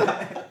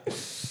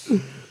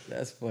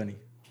 That's funny.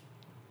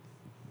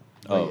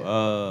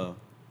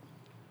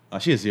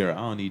 She a 0. I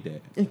don't need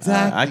that.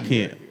 Exactly. I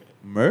can't.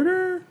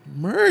 Murder?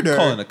 Murder.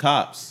 Calling the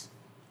cops.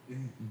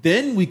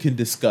 Then we can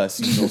discuss,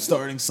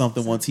 starting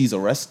something once he's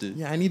arrested.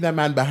 Yeah, I need that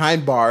man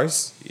behind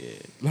bars. Yeah.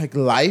 Like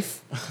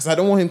life. Because I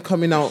don't want him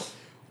coming out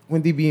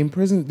when they be in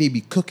prison, they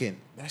be cooking.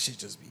 That should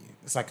just be,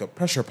 it's like a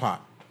pressure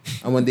pot.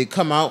 And when they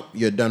come out,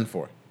 you're done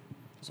for.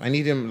 So I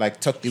need him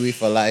like tucked away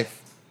for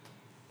life.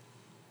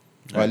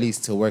 Or at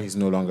least to where he's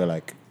no longer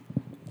like,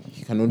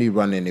 he can only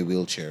run in a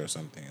wheelchair or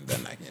something. And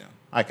then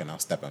I can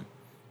outstep him.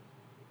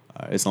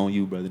 All right, it's on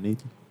you, brother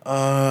Nathan.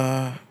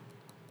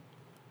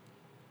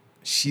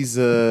 She's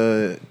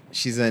an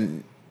She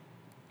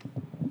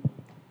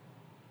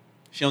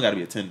don't got to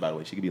be a 10, by the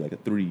way. She could be like a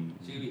 3.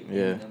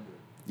 Yeah.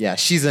 Yeah,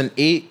 she's an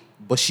 8,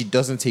 but she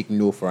doesn't take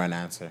no for an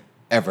answer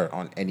ever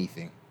on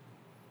anything.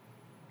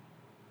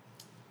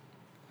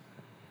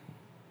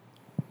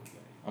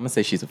 I'm gonna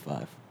say she's a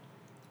 5.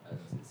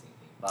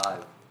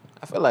 5.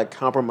 I feel like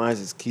compromise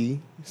is key.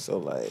 So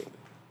like,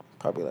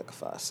 probably like a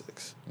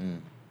 5-6.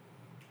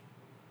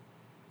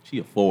 She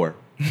a 4.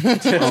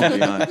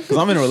 Because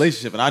I'm in a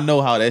relationship and I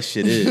know how that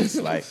shit is.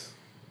 Like,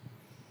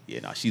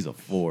 she's a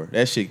 4.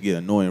 That shit get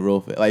annoying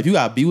real fast. Like, if you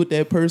gotta be with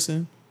that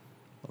person,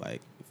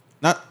 like,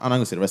 I'm not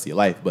gonna say the rest of your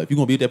life, but if you're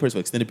gonna be with that person for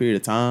an extended period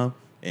of time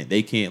and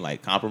they can't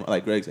like compromise,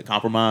 like Greg said,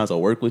 compromise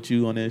or work with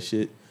you on that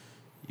shit,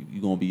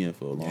 you're gonna be in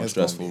for a long,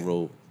 stressful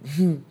road.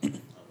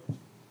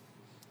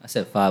 I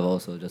said 5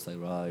 also, just like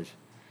Raj.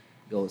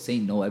 Yo,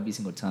 saying no every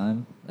single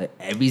time. Like,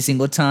 every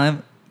single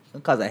time. It'll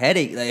cause a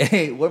headache. Like,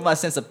 hey, where my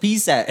sense of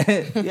peace at?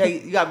 Yeah,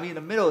 you got me in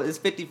the middle. It's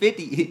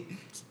 50-50.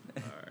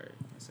 All right,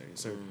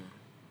 sir.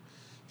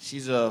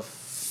 She's a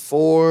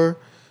 4,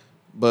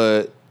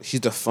 but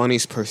she's the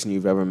funniest person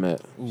you've ever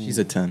met. She's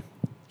a 10.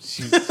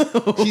 She's a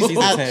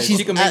 10.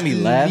 She can make me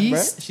laugh,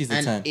 bruh. She's a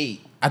an 10.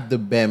 8 at the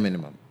bare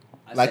minimum.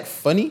 I Like said-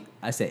 funny?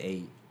 I said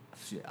 8.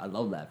 Shit, I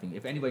love laughing.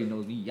 If anybody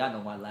knows me, y'all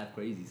know I laugh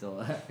crazy.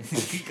 So,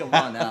 come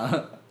on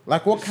now.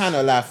 Like what kind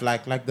of laugh?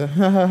 Like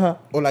the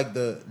or like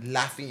the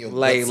laughing your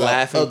Like guts out,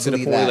 laughing to the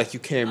ugly point laugh. like you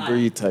can't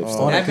breathe type stuff.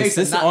 On a That makes a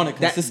consistent, ni- on a that-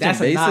 consistent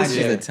that's a 9, basis,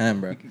 she's yeah. a 10,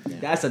 bro.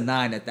 That's a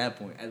 9 at that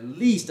point. At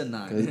least a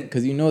 9.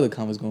 Because you know the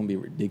combo's gonna be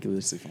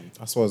ridiculously funny.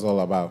 That's what it's all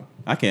about.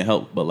 I can't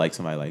help but like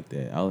somebody like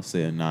that. I would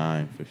say a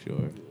 9 for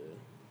sure.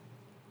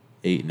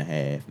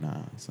 8.5,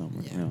 9,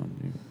 somewhere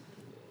around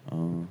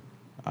there.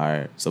 All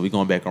right, so we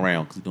going back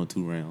around because we're doing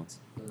 2 rounds.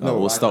 No,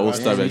 we'll start You back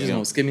just again.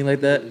 gonna skip me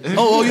like that?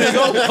 Oh, you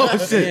go. Oh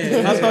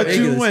shit! I thought you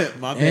ridiculous. went.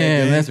 My bad.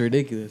 Damn, gang. that's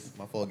ridiculous.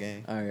 My full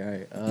game. All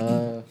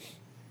right.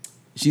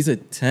 She's a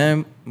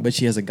 10, but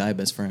she has a guy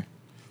best friend.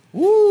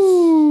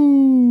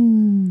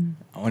 Woo!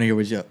 I want to hear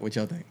what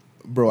y'all think.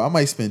 Bro, I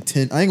might spend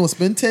 10. I ain't gonna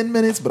spend 10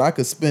 minutes, but I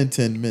could spend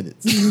 10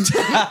 minutes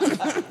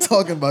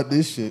talking about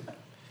this shit.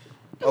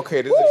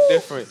 Okay, there's a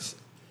difference.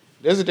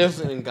 There's a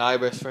difference in guy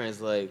best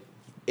friends. Like,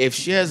 if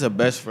she has a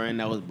best friend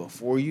that was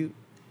before you,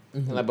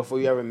 and like before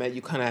you ever met,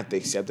 you kind of have to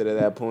accept it at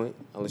that point.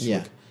 Unless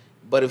Yeah.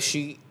 But if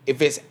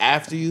it's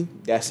after you,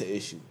 that's an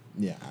issue.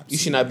 Yeah, absolutely. You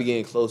should not be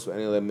getting close with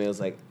any other males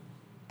like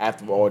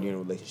after we're already in a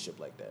relationship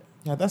like that.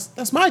 Yeah,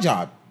 that's my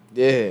job.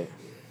 Yeah.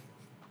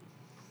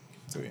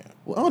 So yeah.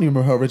 Well, I don't even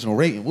remember her original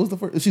rating. What was the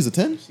first? She's a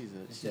 10?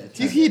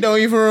 He don't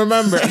even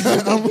remember.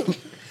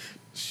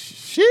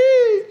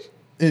 Sheesh.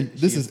 And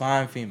this She's is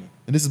fine female.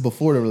 and this is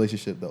before the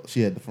relationship though.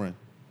 She had the friend.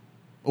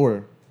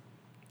 Or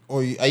Or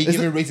are you Is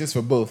giving it- ratings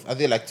for both? Are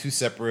they like 2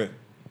 separate?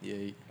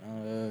 Yeah.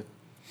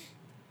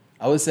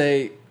 I would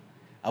say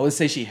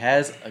she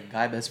has a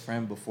guy best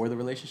friend before the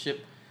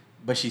relationship,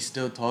 but she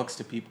still talks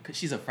to people because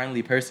she's a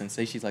friendly person.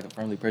 Say she's like a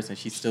friendly person,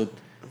 she still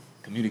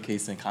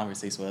communicates and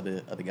conversates with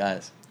other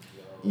guys.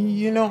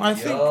 You know, I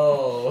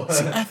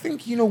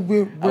think you know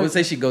we're I would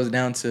say she goes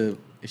down to,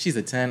 if she's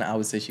a 10, I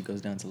would say she goes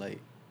down to like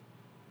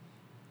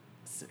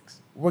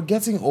 6. we're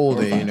getting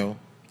older, Or 5. you know.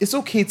 It's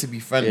okay to be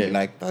friendly. Yeah.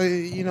 Like,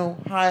 you know,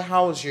 hi,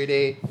 how was your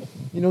day?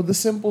 You know, the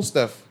simple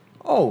stuff.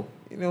 Oh,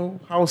 you know,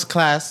 how was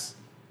class?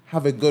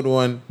 Have a good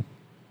one.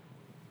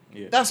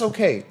 Yeah. That's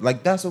okay.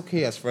 Like, that's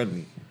okay as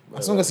friendly.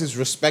 As long as it's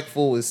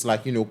respectful, it's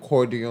like, you know,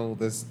 cordial.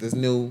 There's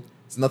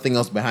nothing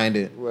else behind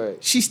it.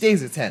 Right. She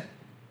stays at 10.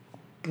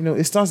 You know,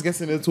 it starts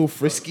getting a little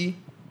frisky.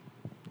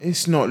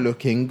 It's not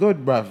looking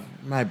good, bruv.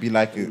 Might be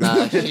like a,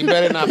 Nah, she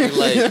better not be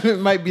like it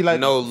might be like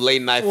no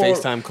late night for-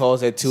 FaceTime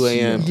calls at 2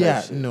 a.m. type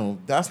Yeah, shit. no,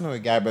 that's not a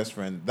guy best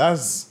friend.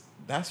 That's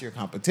That's your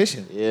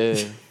competition. Yeah.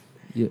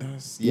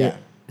 Yeah.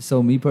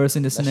 So me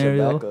personally, the That's your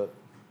scenario.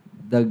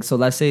 backup. So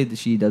let's say that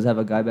she does have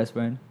a guy best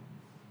friend.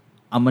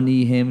 I'm gonna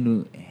need him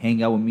to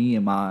hang out with me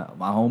and my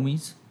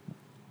homies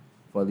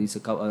for at least a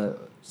couple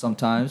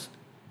sometimes,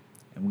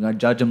 and we're gonna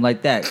judge him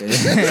like that.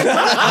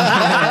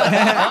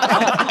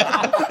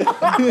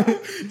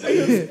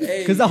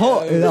 Because the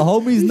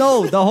homies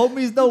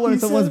know when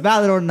someone's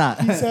valid or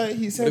not.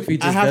 He said if he I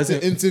just have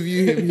doesn't- to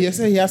interview him. He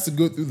said he has to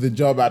go through the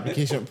job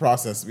application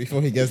process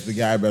before he gets the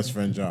guy best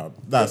friend job.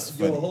 That's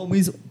Your funny.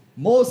 homies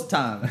most of the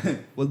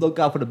time will look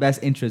out for the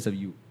best interest of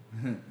you.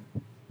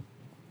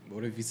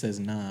 What if he says,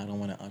 "Nah, I don't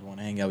want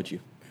to hang out with you"?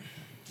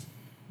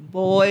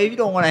 Boy, if you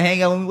don't want to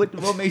hang out with me,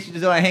 what makes you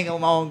just want to hang out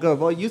with my own girl?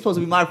 Boy, you're supposed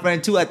to be my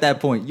friend too at that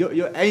point.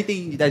 You're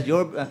anything that's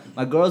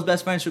my girl's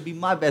best friend should be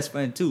my best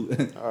friend too.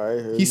 All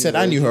right. He said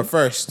I knew her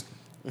first.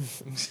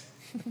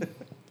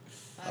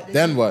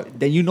 Then what?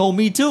 Then you know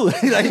me too.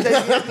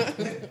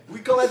 We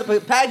go as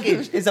a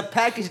package. It's a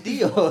package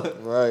deal.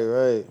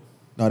 Right.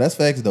 No, that's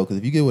facts though. Because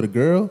if you get with a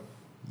girl,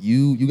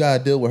 you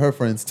gotta deal with her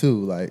friends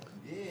too. Like,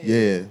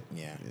 yeah,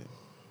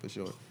 for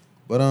sure.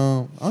 But I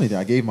don't even think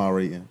I gave my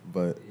rating.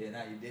 But Yeah,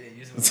 now you did it.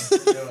 You just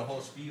did a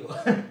whole spiel.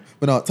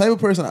 but no, type of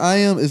person I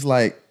am is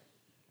like,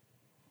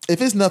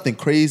 if it's nothing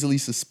crazily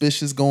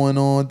suspicious going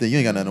on, then you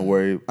ain't got nothing to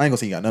worry. I ain't gonna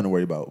say you got nothing to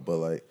worry about, but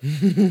like,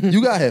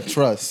 you gotta have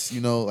trust.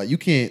 You know, like you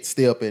can't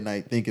stay up at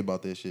night thinking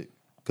about that shit.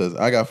 Cause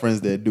I got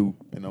friends that do,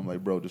 and I'm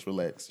like, bro, just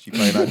relax. She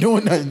probably not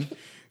doing nothing.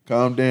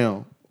 Calm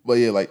down. But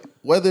yeah, like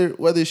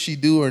whether she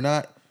do or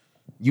not,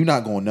 you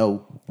not gonna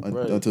know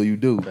until you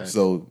do. Right.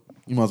 So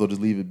you might as well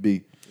just leave it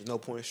be. There's no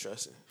point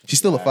stressing. She's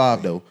still a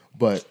 5 though,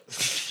 but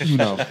you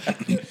know,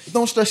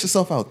 don't stress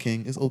yourself out,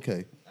 King. It's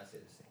okay.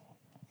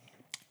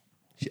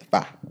 She a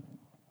 5.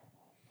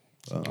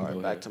 All right,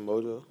 back to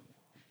Mojo.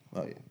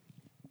 Oh yeah.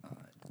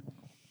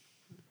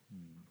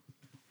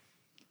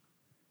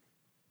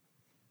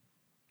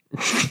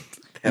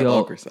 That Yo.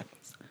 awkward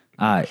silence.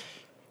 All right.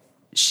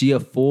 She a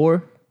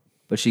 4,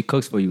 but she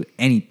cooks for you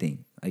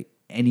anything. Like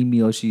any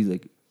meal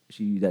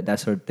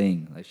that's her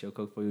thing. Like she'll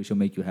cook for you, she'll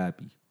make you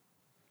happy.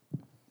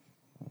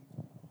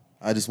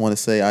 I just want to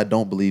say I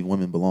don't believe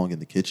women belong in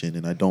the kitchen,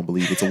 and I don't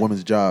believe it's a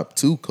woman's job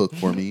to cook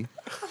for me.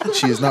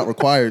 She is not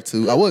required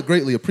to. I would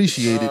greatly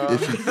appreciate it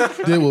if she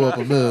did whip up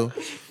a meal,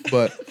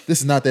 but this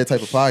is not that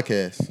type of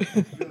podcast.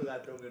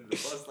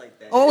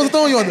 Oh, I wasn't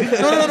throwing you on there.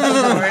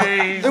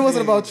 No. It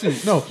wasn't about you.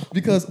 No,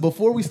 because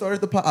before we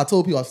started the podcast, I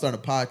told people I was starting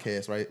a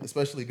podcast, right?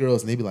 Especially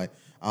girls, and they be like,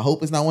 I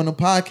hope it's not one of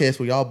them podcasts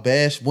where y'all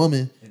bash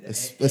women.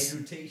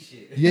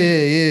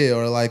 Yeah,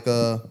 or like,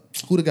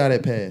 who the guy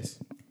that passed?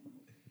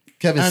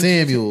 Kevin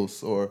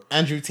Samuels or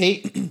Andrew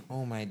Tate.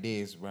 Oh my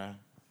days, bruh.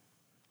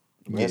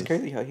 Yeah, it's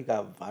crazy how he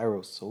got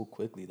viral so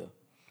quickly though.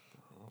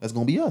 that's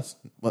gonna be us.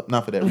 Well,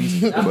 not for that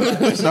reason.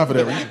 But not for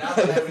that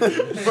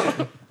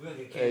reason.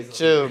 Hey,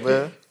 chill,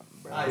 man.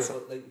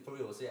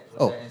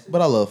 Oh,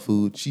 but I love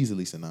food. She's at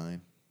least a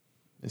 9.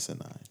 It's a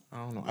 9. I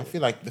don't know. I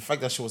feel like the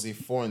fact that she was a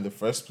 4 in the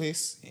first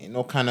place, ain't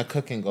no kind of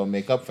cooking gonna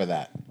make up for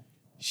that.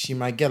 She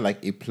might get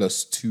like a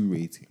 +2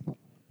 rating.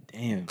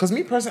 Damn. Because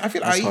me personally, I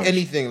feel That's I eat harsh.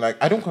 anything. Like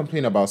I don't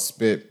complain about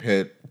spit,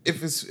 pit.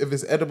 If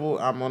it's edible,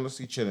 I'm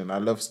honestly chilling. I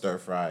love stir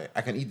fry.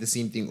 I can eat the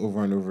same thing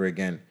over and over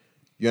again.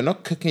 You're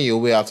not cooking your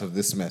way out of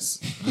this mess.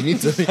 You need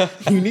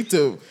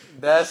to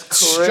That's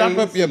crazy. strap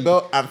up your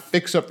belt and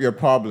fix up your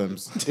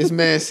problems. This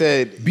man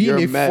said Being you're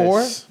a a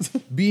mess.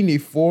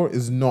 4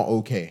 is not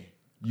okay.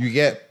 You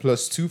get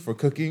 +2 for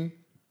cooking.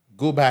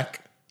 Go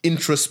back,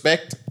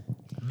 introspect,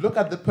 look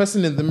at the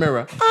person in the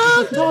mirror.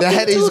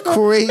 That is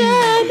crazy.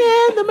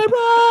 In the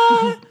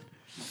mirror.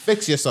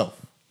 Fix yourself.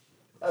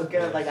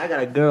 Okay, like I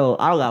got a girl.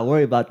 I don't gotta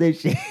worry about this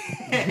shit.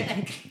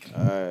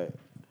 All right.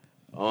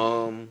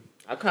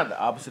 I'm kind of the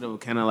opposite of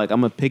kind of like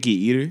I'm a picky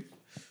eater,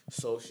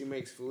 so she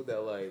makes food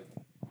that like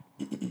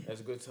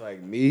that's good to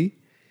like me.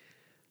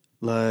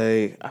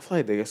 Like I feel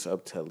like they get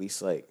up to at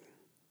least like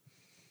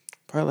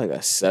probably like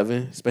a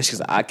 7, especially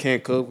because I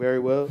can't cook very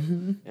well,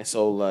 and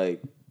so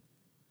like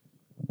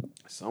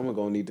someone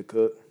gonna need to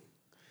cook.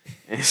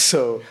 And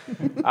so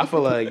I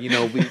feel like,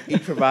 we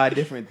each provide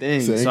different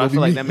things. So it ain't So I gonna be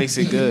feel like me. that makes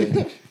it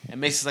good. It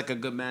makes it like a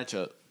good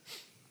matchup.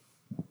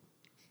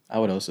 I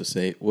would also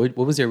say, what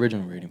was the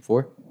original rating?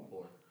 4?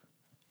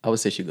 I would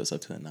say she goes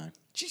up to a 9.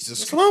 Jesus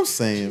That's what I'm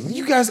saying.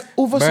 You guys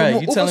over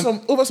Bruh, you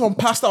over some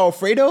pasta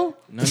Alfredo?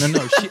 No.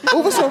 She,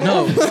 Over some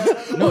no.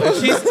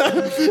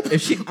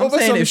 If she, I'm Over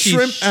saying some if she's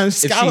shrimp and if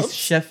she's scallops?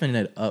 chefing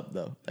it up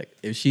though, like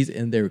if she's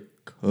in there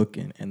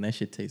cooking and that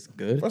shit tastes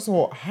good, First of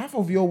all, half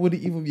of y'all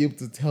wouldn't even be able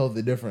to tell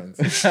the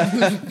difference.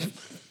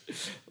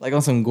 like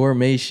on some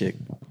gourmet shit,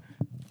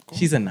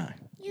 she's a 9.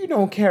 You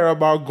don't care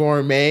about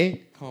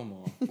gourmet. Come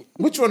on.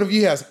 Which one of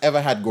you has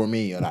ever had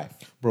gourmet in your life?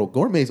 Bro,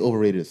 gourmet's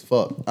overrated as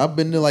fuck. I've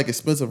been to like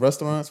expensive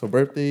restaurants for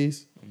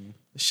birthdays.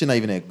 This shit not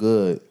even that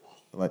good.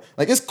 Like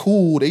it's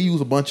cool. They use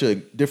a bunch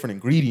of different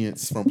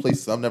ingredients from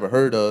places I've never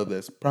heard of.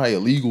 That's probably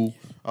illegal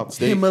out the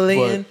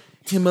state.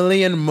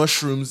 Himalayan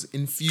mushrooms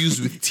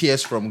infused with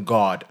tears from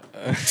God.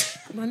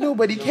 Man,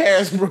 nobody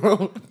cares,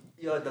 bro.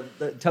 Yo,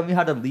 tell me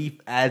how the leaf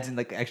adds in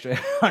like an extra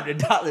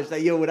 $100.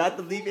 Like, yo, without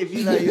the leaf, if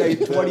you like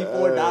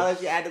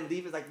 $24, you add the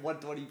leaf, it's like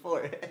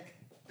 $124.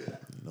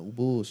 No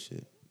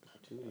bullshit.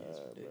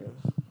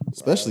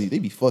 Especially they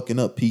be fucking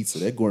up pizza.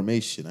 That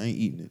gourmet shit, I ain't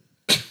eating it.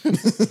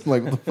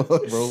 Like what the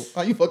fuck, bro?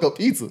 How you fuck up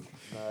pizza?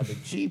 Nah, the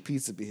G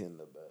pizza be hitting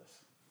the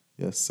best.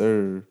 Yes,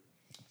 sir.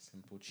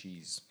 Simple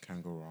cheese.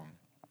 Can't go wrong.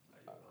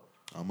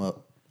 I'm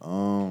up.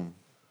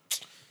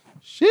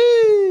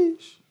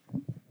 Sheesh.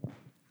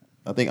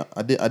 I think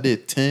I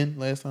did 10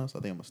 last time, so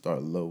I think I'm gonna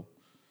start low.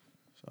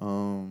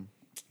 Damn,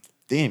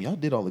 y'all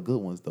did all the good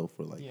ones though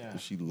for like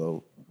she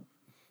low.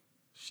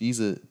 She's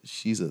a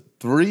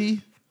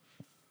 3,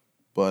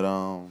 but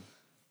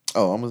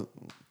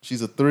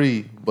she's a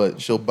 3, but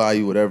she'll buy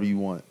you whatever you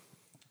want.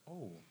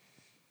 Oh.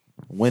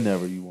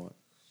 Whenever you want.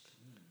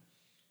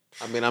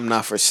 I mean, I'm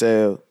not for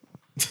sale.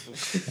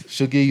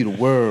 She'll give you the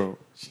world.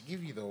 She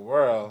give you the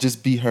world.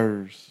 Just be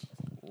hers.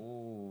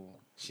 Ooh.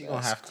 She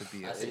gonna have to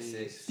be a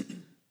 6.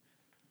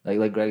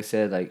 Like Greg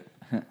said, like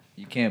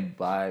you can't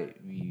buy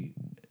me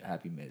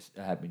happiness,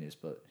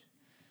 but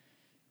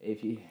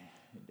if you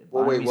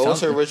Well, wait, what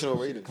was her original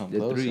rating? Come the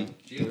close, 3, huh?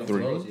 she can come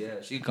close.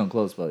 Yeah, she can come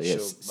close, but yeah, She'll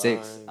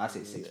 6. buy I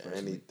say 6 personally.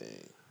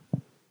 anything.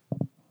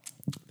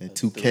 That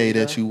 2K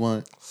that you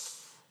want.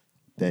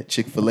 That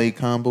Chick-fil-A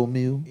combo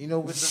meal. You know,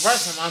 with the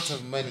right amount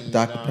of money.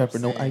 Dr. You know Pepper,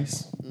 what no I'm saying?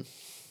 ice.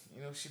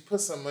 You know, she put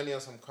some money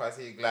on some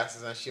Cartier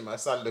glasses and she might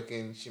start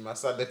looking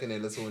a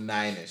little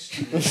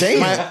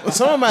 9-ish.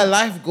 Some of my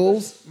life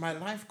goals,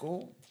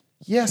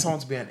 yes, I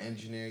want to be an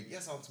engineer.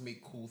 Yes, I want to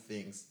make cool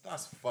things.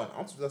 That's fun. I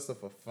want to do that stuff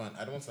for fun.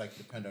 I don't want to like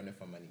depend on it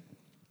for money.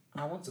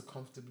 I want to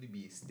comfortably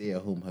be a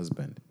stay-at-home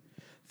husband.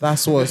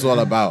 That's what it's all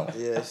about.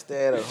 Yeah,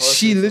 stay at a horse.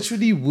 She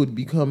literally would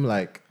become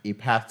like a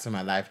path to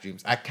my life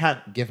dreams. I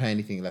can't give her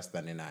anything less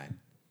than a 9.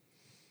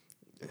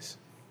 Yes.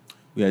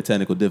 We had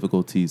technical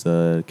difficulties.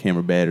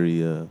 Camera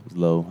battery was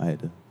low. I had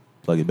to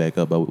plug it back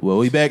up. But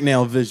we back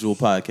now. Visual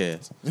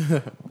podcast.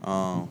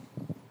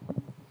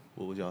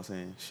 What was y'all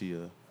saying? She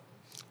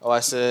Oh, I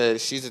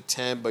said she's a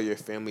 10, but your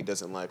family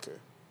doesn't like her.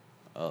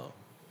 Oh.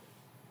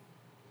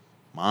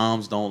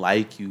 Moms don't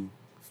like you.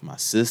 If my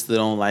sister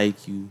don't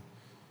like you,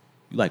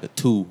 you like a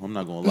 2. I'm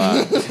not gonna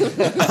lie.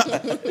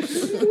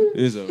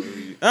 It's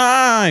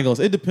I ain't gonna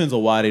say. It depends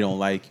on why they don't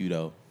like you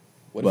though.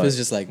 What But- if it's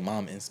just like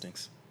mom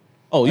instincts?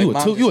 Oh, you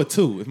Like, a 2? mom You a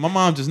 2. If my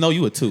mom just know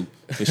you a 2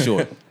 for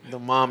sure. The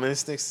mom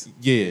instincts.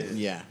 Yeah,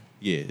 Yeah.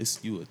 It's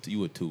you a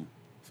 2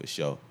 for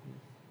sure.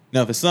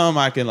 Now, if it's something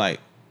I can like,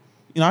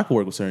 I can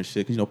work with certain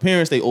shit because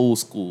parents they old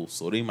school,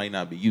 so they might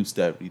not be used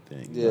to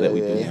everything that we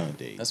do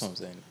nowadays. That's what I'm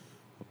saying.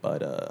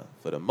 But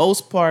for the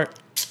most part,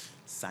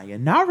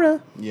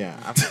 sayonara. Yeah,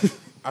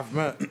 I've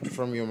met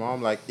from your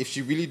mom, like, if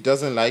she really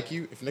doesn't like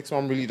you, if next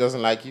mom really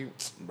doesn't like you,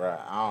 bruh,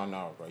 I don't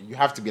know, bro. You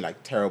have to be,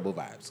 like, terrible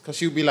vibes. Because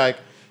she might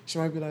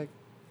be like,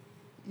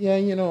 yeah,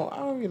 I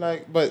don't really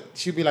like, but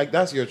she'll be like,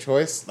 that's your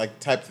choice, like,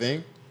 type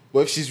thing.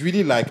 But if she's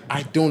really like,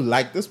 I don't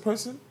like this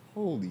person,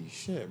 holy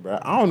shit, bruh.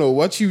 I don't know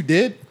what you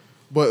did,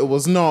 but it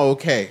was not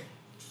okay.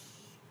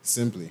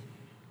 Simply.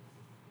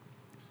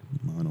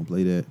 No, I don't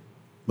play that.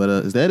 But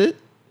is that it?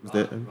 Is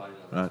that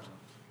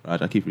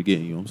Raj, I keep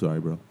forgetting you. I'm sorry,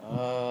 bro.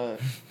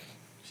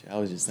 Shit, I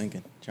was just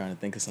trying to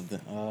think of something.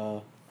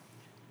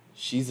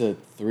 She's a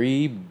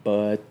 3,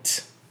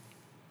 but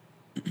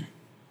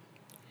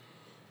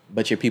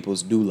your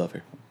peoples do love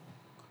her.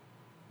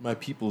 My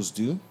peoples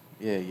do?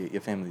 Yeah,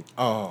 your family.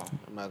 Oh.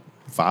 I'm not.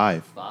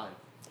 5. 5.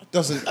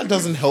 That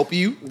doesn't help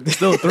you.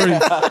 Still 3.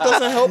 That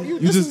doesn't help you.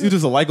 You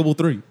just a likable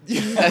 3.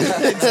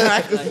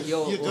 Exactly. Like,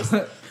 yo, where's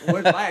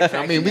my attraction?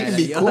 I mean, we can at?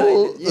 be Yo,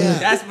 cool. Yeah,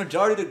 that's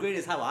majority of the grade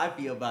is how I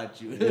feel about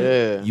you.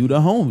 Yeah. You the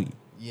homie.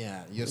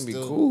 Yeah, you're Be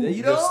still cool. You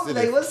you're know, still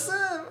like, a- what's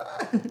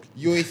up?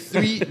 You're a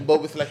 3,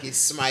 but with like a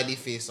smiley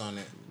face on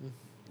it.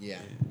 Yeah,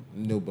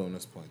 no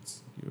bonus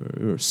points.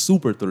 You're a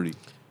super 3.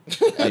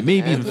 Like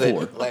maybe even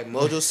And 4. like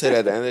Mojo said,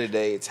 at the end of the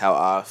day, it's how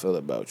I feel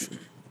about you.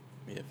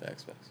 Yeah,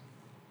 facts.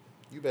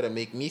 You better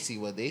make me see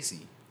what they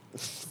see.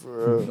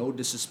 For real. No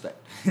disrespect.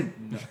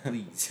 No,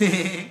 please.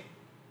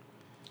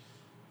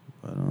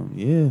 But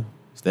yeah,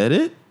 is that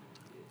it?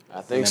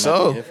 I think That might be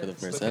so. it for the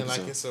It's first looking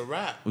episode. like it's a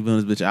wrap. We've been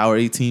on this bitch hour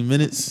 18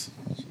 minutes.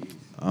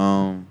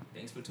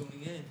 Thanks for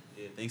tuning in.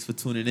 Yeah, thanks for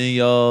tuning in,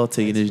 y'all.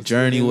 Taking Thanks this for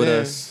journey tuning with in.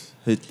 us.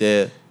 Hit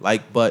that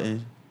like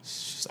button.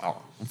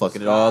 I'm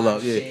fucking it all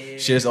up. Yeah, Share.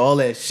 shares all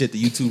that shit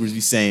the YouTubers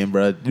be saying,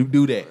 bro.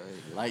 Do that.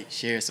 Like,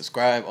 share,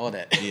 subscribe, all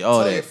that. Yeah,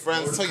 all Tell your that.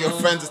 friends, tell your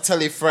friend to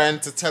tell a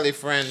friend to tell a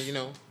friend,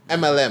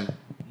 MLM.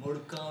 More to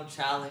come,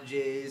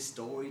 challenges,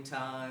 story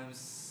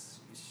times,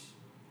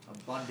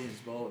 abundance,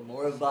 bro.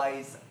 More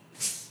advice.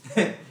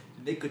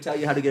 Nick could tell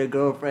you how to get a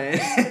girlfriend.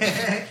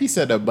 He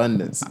said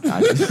abundance. No,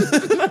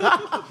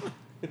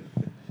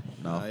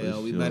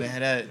 for We sure. better have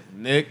that.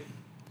 Nick,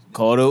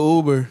 call the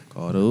Uber.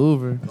 Call the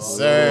Uber.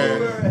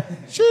 Sir.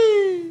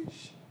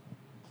 Sheesh.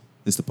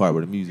 This the part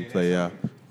where the music play out.